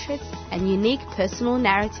portraits and unique personal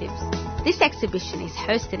narratives. This exhibition is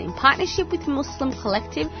hosted in partnership with Muslim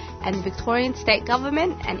Collective and the Victorian State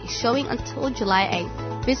Government and is showing until July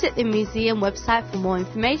 8th. Visit the museum website for more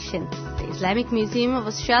information. The Islamic Museum of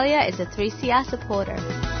Australia is a 3CR supporter.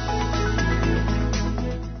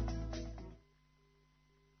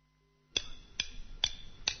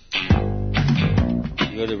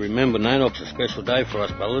 You got to remember, NAIDOC's a special day for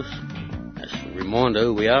us, fellas. That's a reminder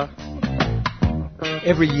who we are.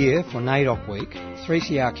 Every year for NAIDOC Week,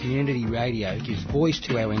 3CR Community Radio gives voice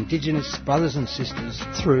to our Indigenous brothers and sisters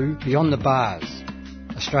through Beyond the Bars,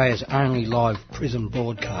 Australia's only live prison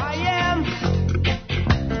broadcast. I am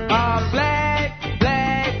a black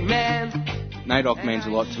man NAIDOC means a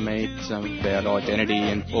lot to me. It's about identity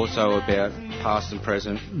and also about past and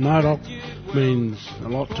present. NAIDOC means a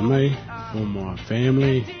lot to me, for my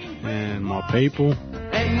family and my people.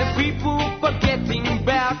 And the people forgetting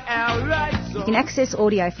about our rights. You can access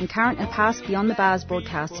audio from current and past Beyond the Bars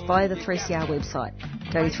broadcasts via the 3CR website.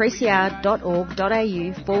 Go to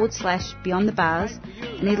 3cr.org.au/Beyond the Bars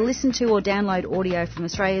and either listen to or download audio from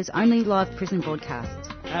Australia's only live prison broadcast.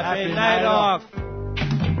 Happy NAIDOC!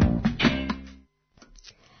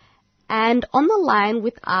 And on the line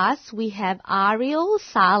with us, we have Ariel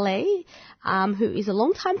Saleh, who is a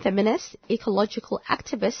long-time feminist, ecological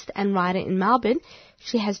activist and writer in Melbourne.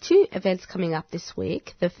 She has 2 events coming up this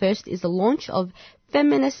week. The first is the launch of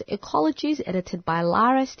Feminist Ecologies, edited by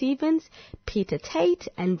Lara Stevens, Peter Tate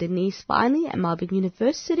and Denise Viney at Melbourne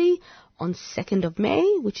University on 2nd of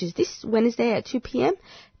May, which is this Wednesday at 2 p.m.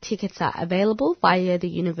 Tickets are available via the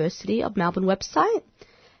University of Melbourne website.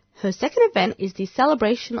 Her second event is the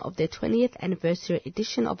celebration of their 20th anniversary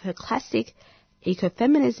edition of her classic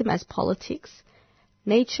Ecofeminism as Politics,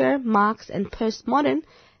 Nature, Marx and Postmodern.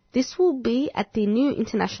 This will be at the New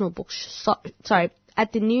International Bookshop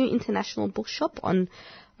on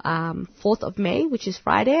 4th of May, which is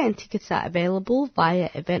Friday, and tickets are available via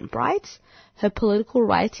Eventbrite. Her political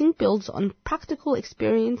writing builds on practical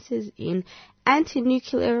experiences in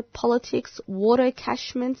anti-nuclear politics, water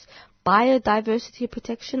catchments, biodiversity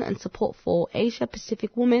protection and support for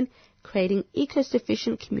Asia-Pacific women, creating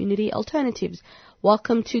eco-sufficient community alternatives.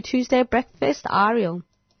 Welcome to Tuesday Breakfast, Ariel.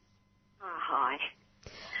 Hi.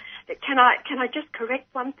 Can I just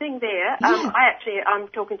correct one thing there? Yeah. I'm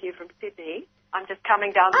talking to you from Sydney. I'm just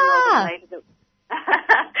coming down to Melbourne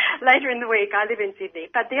later in the week. I live in Sydney.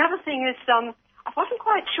 But the other thing is, I wasn't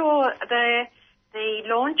quite sure the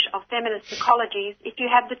launch of Feminist Ecologies, if you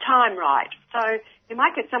have the time right. So you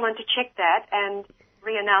might get someone to check that and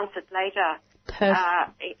re-announce it later.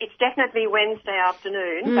 It's definitely Wednesday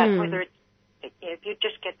afternoon, but whether if you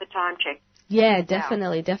just get the time checked. Yeah,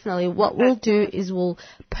 definitely. What we'll do is we'll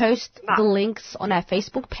post the links on our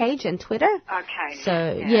Facebook page and Twitter. Okay. So,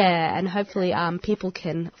 and hopefully people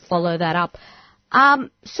can follow that up.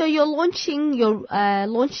 So you're relaunching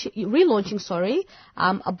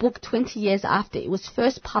a book 20 years after it was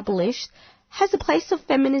first published. Has the place of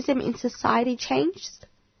feminism in society changed?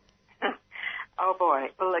 Oh boy.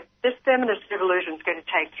 Well, look, this feminist revolution is going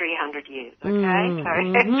to take 300 years, okay?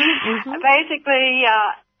 Basically,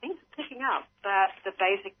 things are picking up, but the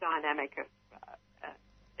basic dynamic of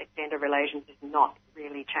gender relations has not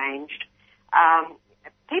really changed.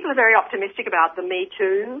 People are very optimistic about the Me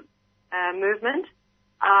Too movement,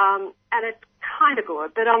 and it's kind of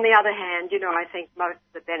good. But on the other hand, I think most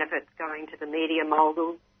of the benefits going to the media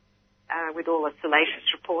moguls with all the salacious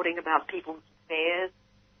reporting about people's affairs.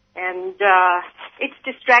 And it's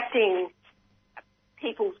distracting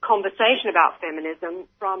people's conversation about feminism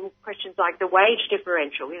from questions like the wage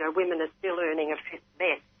differential. Women are still earning a fifth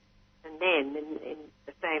less than men in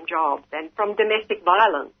the same jobs, and from domestic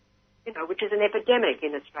violence, which is an epidemic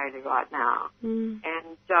in Australia right now.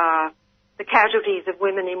 And the casualties of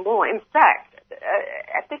women in war. In fact,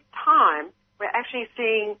 at this time, we're actually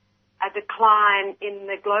seeing a decline in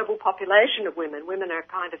the global population of women. Women are a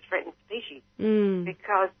kind of threatened species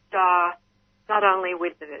because not only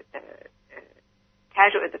with the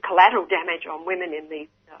collateral damage on women in the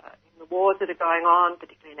wars that are going on,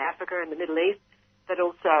 particularly in Africa and the Middle East, but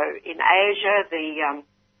also in Asia,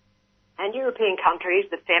 and European countries,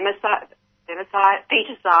 the feticide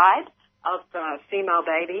of female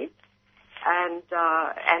babies, and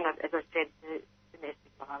as I said, the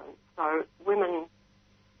domestic violence. So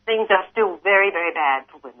things are still very, very bad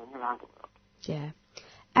for women around the world. Yeah.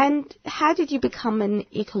 And how did you become an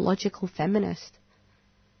ecological feminist?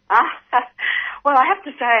 Well, I have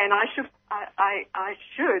to say, and I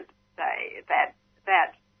should say that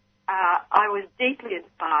I was deeply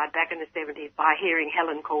inspired back in the 70s by hearing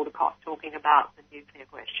Helen Caldicott talking about the nuclear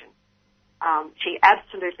question. She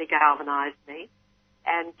absolutely galvanized me,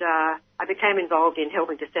 and I became involved in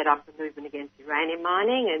helping to set up the movement against uranium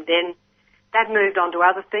mining, and then that moved on to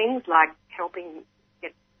other things like helping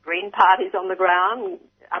get green parties on the ground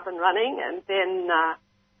up and running, and then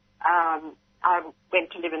I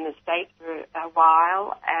went to live in the States for a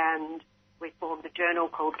while, and we formed a journal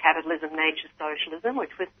called Capitalism, Nature, Socialism,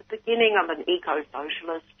 which was the beginning of an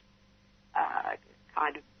eco-socialist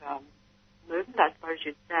kind of movement, I suppose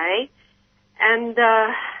you'd say. And,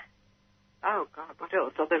 what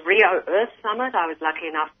else? So the Rio Earth Summit, I was lucky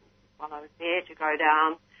enough while I was there to go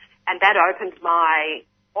down, and that opened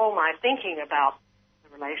all my thinking about the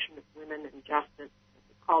relation of women and justice and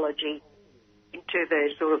ecology into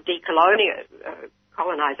the sort of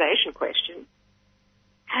decolonization question.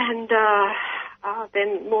 And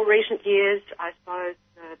then more recent years, I suppose,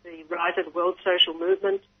 the rise of the World Social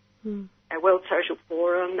Movement, a World Social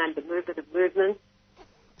Forum and the Movement of Movements,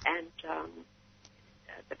 and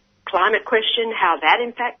the climate question, how that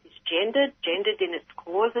in fact is gendered in its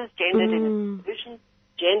causes, gendered in its solutions,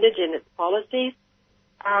 gendered in its policies.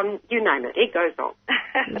 You name it, it goes on.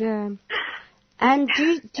 Yeah. And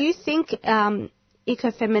do you think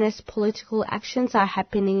ecofeminist political actions are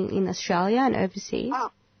happening in Australia and overseas?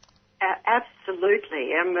 Oh,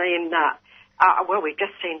 absolutely. I mean, well, we've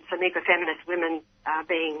just seen some ecofeminist women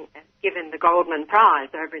being given the Goldman Prize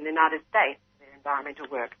over in the United States for their environmental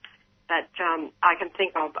work. But I can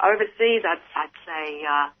think of overseas, I'd say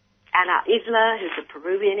Ana Isla, who's a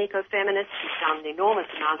Peruvian ecofeminist, who's done an enormous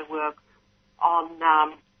amount of work on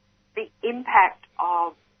the impact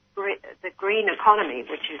of the green economy,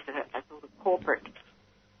 which is a sort of corporate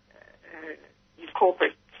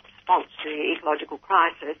response to the ecological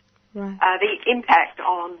crisis. Right. The impact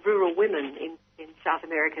on rural women in South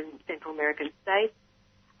American, Central American states.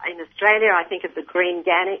 In Australia, I think of the green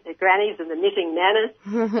grannies and the knitting nanas.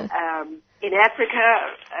 In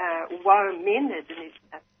Africa, Woe Min is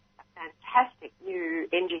a fantastic new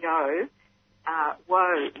NGO.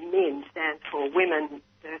 Woe Min stands for Women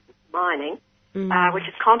versus Mining, which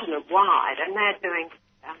is continent-wide, and they're doing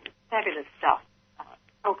fabulous stuff,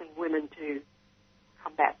 helping women to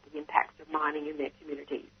combat the impacts of mining in their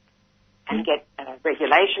communities and get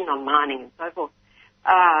regulation on mining and so forth.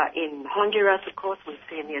 In Honduras, of course, we've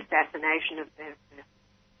seen the assassination of the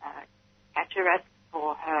Caceres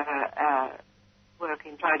for her work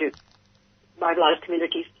in trying to mobilize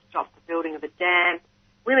communities to stop the building of a dam.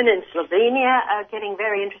 Women in Slovenia are getting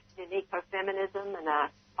very interested in ecofeminism and are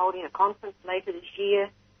holding a conference later this year.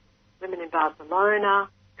 Women in Barcelona,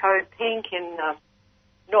 Code Pink in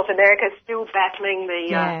North America still battling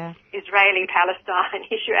the Israeli-Palestine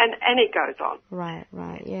issue, and it goes on. Right,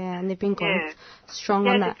 yeah, and they've been going strong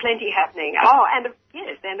on that. There's plenty happening. Oh,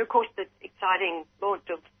 and of course the exciting launch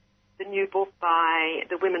of the new book by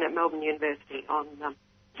the women at Melbourne University on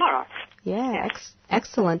tomorrow. Yeah,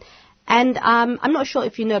 excellent. And I'm not sure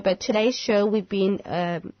if you know, but today's show we've been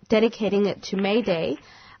dedicating it to May Day.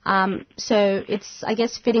 So it's, I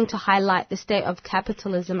guess, fitting to highlight the state of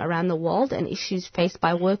capitalism around the world and issues faced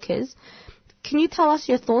by workers. Can you tell us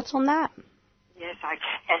your thoughts on that? Yes, I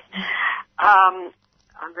can.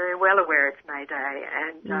 I'm very well aware it's May Day,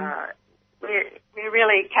 and we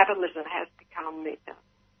really, capitalism has become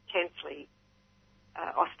intensely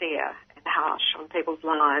austere and harsh on people's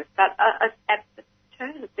lives. But at the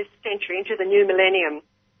turn of this century, into the new millennium,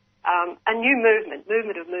 a new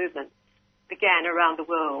movement of movements, began around the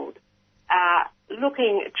world,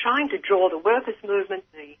 trying to draw the workers' movement,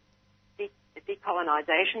 the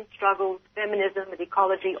decolonisation struggles, feminism and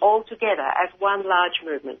ecology all together as one large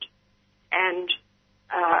movement. And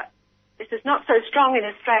this is not so strong in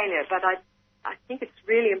Australia, but I think it's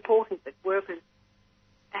really important that workers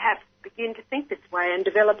perhaps begin to think this way and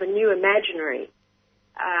develop a new imaginary,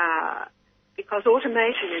 because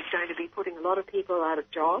automation is going to be putting a lot of people out of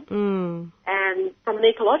jobs. And from an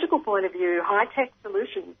ecological point of view, high-tech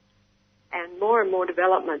solutions and more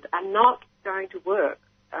development are not going to work.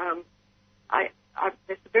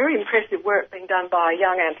 There's very impressive work being done by a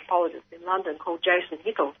young anthropologist in London called Jason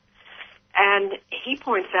Hickel, and he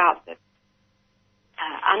points out that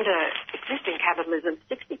under existing capitalism,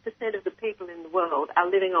 60% of the people in the world are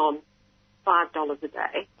living on $5 a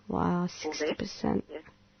day. Wow, 60%. Yes.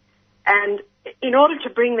 And in order to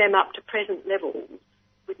bring them up to present levels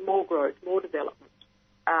with more growth, more development,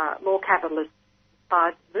 more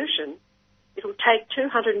capitalist-inspired solutions, it'll take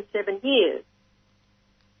 207 years.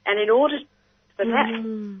 And in order for that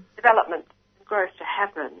development and growth to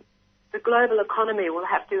happen, the global economy will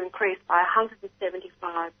have to increase by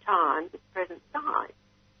 175 times its present size.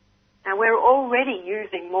 Now, we're already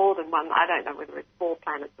using more than one, I don't know whether it's 4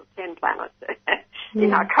 planets or 10 planets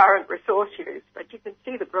in our current resource use, but you can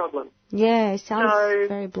see the problem. Yeah, it sounds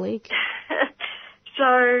very bleak.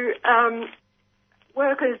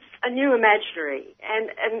 Workers, a new imaginary,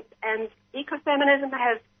 and ecofeminism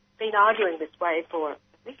has been arguing this way for at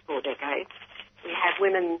least 4 decades. We have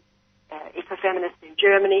women ecofeminists in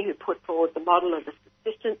Germany who put forward the model of the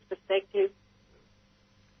subsistence perspective,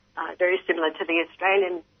 very similar to the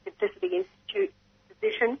Australian Simplicity Institute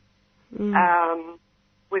position.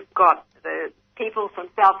 We've got the people from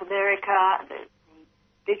South America, the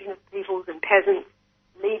indigenous peoples and peasants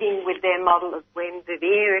leading with their model of buen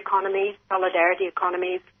vivir economies, solidarity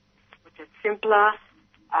economies, which are simpler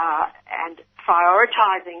and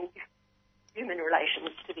prioritizing human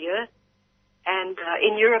relations to the earth. And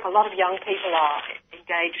in Europe, a lot of young people are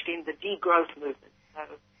engaged in the degrowth movement, So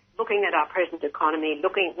looking at our present economy,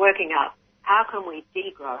 working out how can we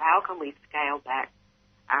degrow, how can we scale back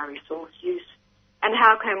our resource use, and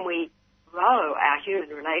how can we grow our human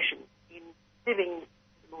relations in living in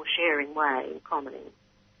a more sharing way, in common.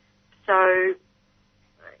 So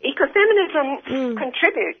ecofeminism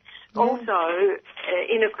contributes also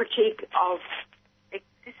in a critique of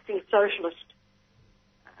existing socialist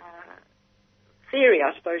theory,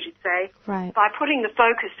 I suppose you'd say, by putting the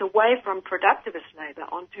focus away from productivist labour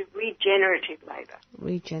onto regenerative labour.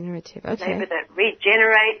 Regenerative, okay. Labour that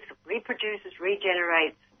regenerates, reproduces,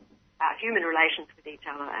 regenerates our human relations with each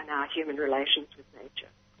other and our human relations with nature.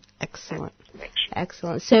 Excellent.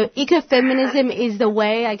 Excellent. So ecofeminism is the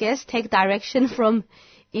way, I guess, take direction from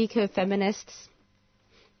ecofeminists?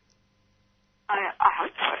 I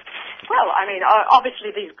hope so. Well, I mean,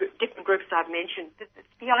 obviously these different groups I've mentioned,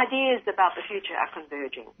 the ideas about the future are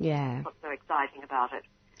converging. Yeah. What's so exciting about it.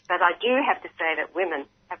 But I do have to say that women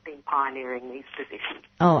have been pioneering these positions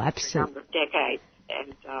for a number of decades,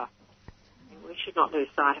 and we should not lose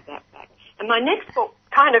sight of that fact. And my next book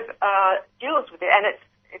kind of deals with it, and it's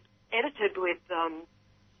edited with some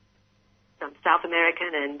South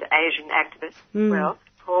American and Asian activists as well,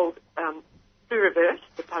 called The Reverse,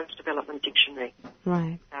 the Post-Development Dictionary.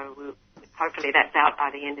 Right. So hopefully that's out by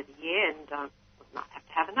the end of the year, and we might have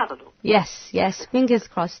to have another look. Yes, fingers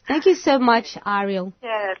crossed. Thank you so much, Ariel.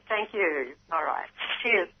 Yeah, thank you. All right.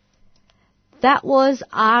 Cheers. That was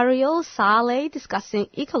Ariel Saleh discussing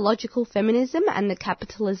ecological feminism and the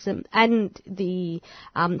capitalism and the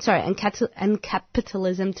and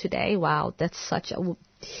capitalism today. Wow, that's such a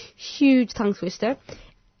huge tongue twister.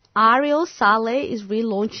 Ariel Saleh is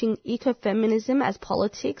relaunching ecofeminism as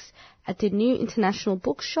politics at the New International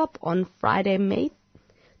Bookshop on Friday, May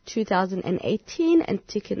 2018, and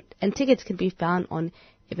tickets can be found on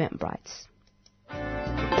Eventbrite.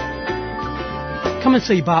 Come and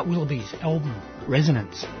see Bart Willoughby's album,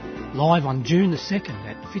 Resonance, live on June the 2nd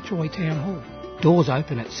at Fitzroy Town Hall. Doors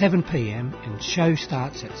open at 7 p.m. and show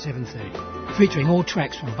starts at 7:30. Featuring all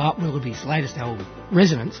tracks from Bart Willoughby's latest album,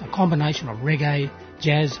 Resonance, a combination of reggae,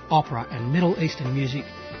 jazz, opera and Middle Eastern music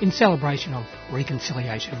in celebration of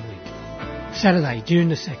Reconciliation Week. Saturday, June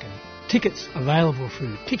the 2nd. Tickets available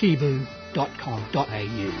through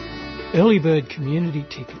ticketyboo.com.au. Early bird community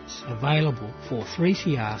tickets available for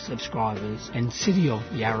 3CR subscribers and City of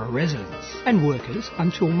Yarra residents and workers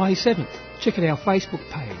until May 7th. Check out our Facebook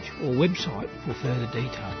page or website for further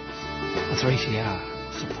details. A 3CR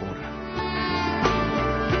supporter.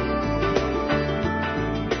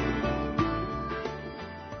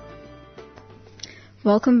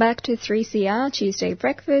 Welcome back to 3CR Tuesday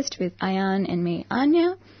Breakfast with Ayan and me,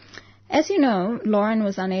 Anya. As you know, Lauren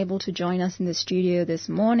was unable to join us in the studio this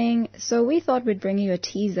morning, so we thought we'd bring you a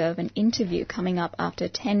teaser of an interview coming up after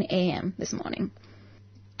 10 a.m. this morning.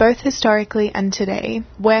 Both historically and today,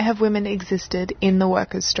 where have women existed in the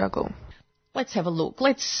workers' struggle? Let's have a look.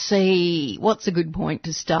 Let's see. What's a good point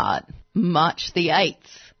to start? March the 8th,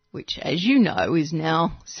 which, as you know, is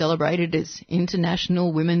now celebrated as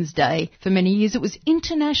International Women's Day. For many years, it was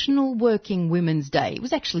International Working Women's Day. It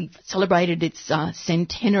was actually celebrated its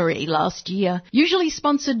centenary last year, usually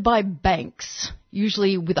sponsored by banks,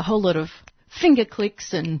 usually with a whole lot of finger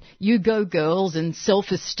clicks and you go girls and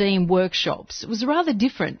self-esteem workshops. It was rather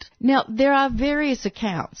different. Now, there are various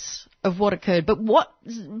accounts of what occurred, but what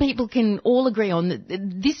people can all agree on,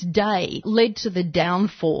 that this day led to the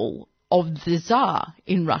downfall of the Tsar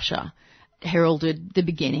in Russia, heralded the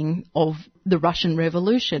beginning of the Russian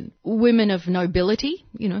Revolution. Women of nobility,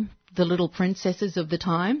 the little princesses of the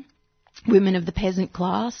time, women of the peasant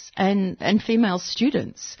class, and female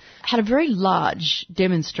students had a very large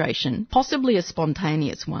demonstration, possibly a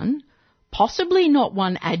spontaneous one, possibly not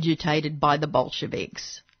one agitated by the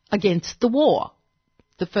Bolsheviks, against the war,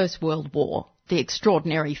 the First World War, the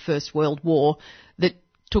extraordinary First World War that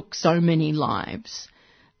took so many lives.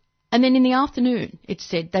 And then in the afternoon, it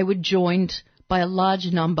said they were joined by a large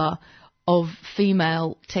number of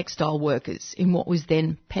female textile workers in what was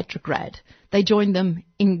then Petrograd. They joined them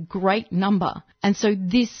in great number. And so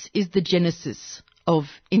this is the genesis of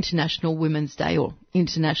International Women's Day, or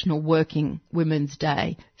International Working Women's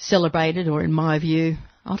Day, celebrated, or in my view,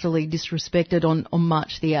 utterly disrespected on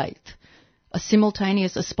March the 8th. A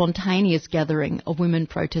spontaneous gathering of women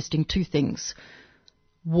protesting two things.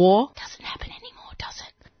 War doesn't happen anymore, does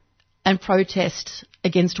it? And protest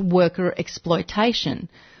against worker exploitation,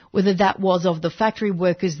 whether that was of the factory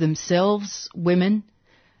workers themselves, women,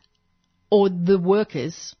 or the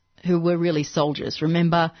workers who were really soldiers.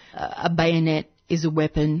 Remember, a bayonet is a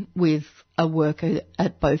weapon with a worker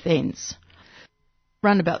at both ends.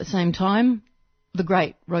 Around about the same time, the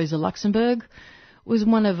great Rosa Luxemburg was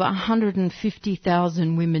one of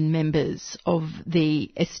 150,000 women members of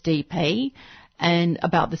the SDP, and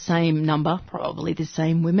about the same number, probably the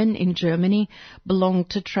same women in Germany, belonged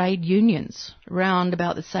to trade unions. Around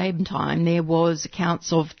about the same time, there was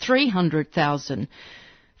accounts of 300,000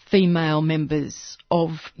 female members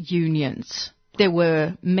of unions. There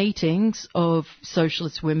were meetings of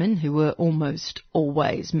socialist women who were almost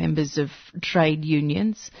always members of trade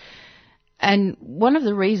unions. And one of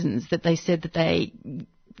the reasons that they said that they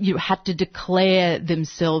had to declare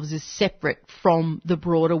themselves as separate from the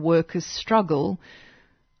broader workers' struggle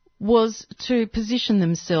was to position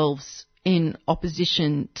themselves in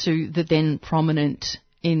opposition to the then prominent,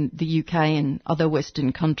 in the UK and other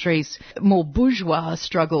Western countries, more bourgeois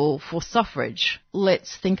struggle for suffrage.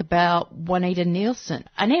 Let's think about Juanita Nielsen,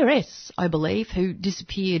 an heiress, I believe, who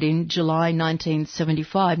disappeared in July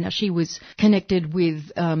 1975. Now, she was connected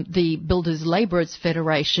with the Builders Labourers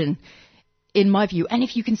Federation, in my view, and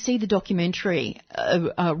if you can see the documentary,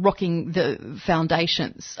 Rocking the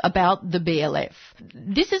Foundations, about the BLF,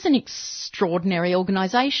 this is an extraordinary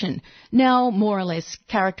organisation, now more or less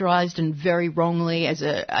characterised, and very wrongly, as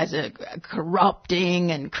a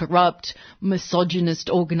corrupting and corrupt misogynist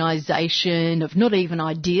organisation of not even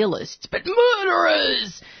idealists, but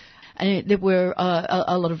murderers. And there were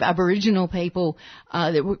a lot of Aboriginal people.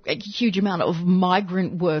 There were a huge amount of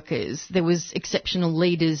migrant workers. There was exceptional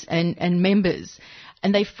leaders and members.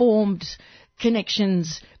 And they formed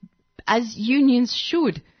connections, as unions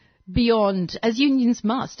should, beyond, as unions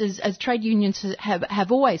must, as trade unions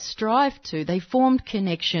have always strived to. They formed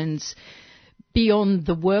connections beyond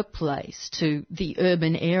the workplace, to the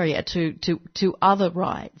urban area, to other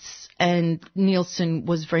rights. And Nielsen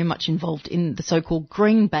was very much involved in the so-called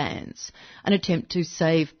green bans, an attempt to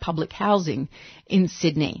save public housing in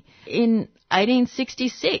Sydney. In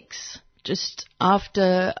 1866, just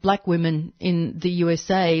after black women in the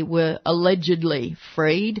USA were allegedly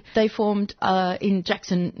freed, they formed, in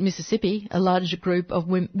Jackson, Mississippi, a larger group of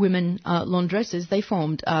women laundresses. They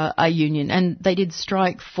formed a union, and they did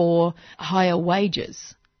strike for higher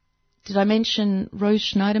wages. Did I mention Rose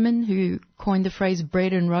Schneiderman, who coined the phrase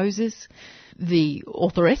bread and roses? The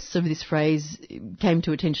authoress of this phrase came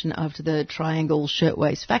to attention after the Triangle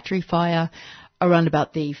Shirtwaist Factory fire around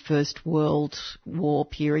about the First World War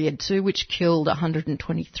period too, which killed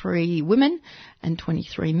 123 women and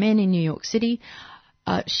 23 men in New York City.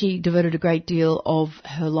 She devoted a great deal of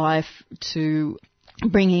her life to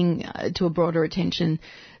bringing to a broader attention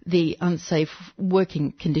the unsafe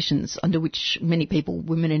working conditions under which many people,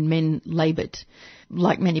 women and men, laboured.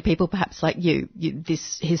 Like many people, perhaps like you,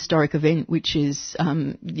 this historic event, which is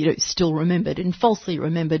still remembered and falsely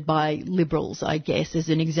remembered by liberals, I guess, as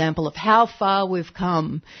an example of how far we've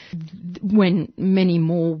come, when many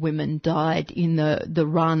more women died in the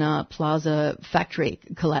Rana Plaza factory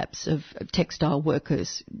collapse of textile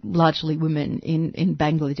workers, largely women in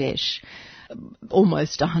Bangladesh.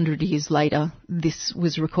 Almost 100 years later, this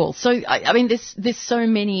was recalled. So, I mean, there's so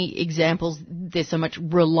many examples. There's so much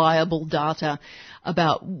reliable data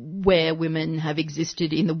about where women have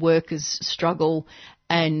existed in the workers' struggle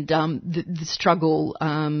and the struggle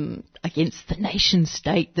against the nation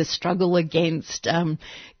state, the struggle against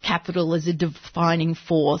capital as a defining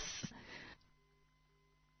force.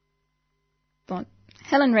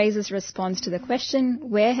 Helen Raiser's response to the question,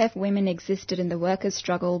 where have women existed in the workers'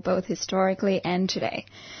 struggle both historically and today?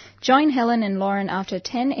 Join Helen and Lauren after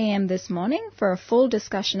 10 a.m. this morning for a full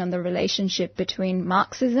discussion on the relationship between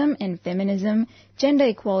Marxism and feminism, gender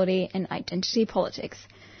equality and identity politics.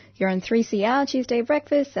 You're on 3CR Tuesday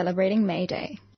Breakfast celebrating May Day.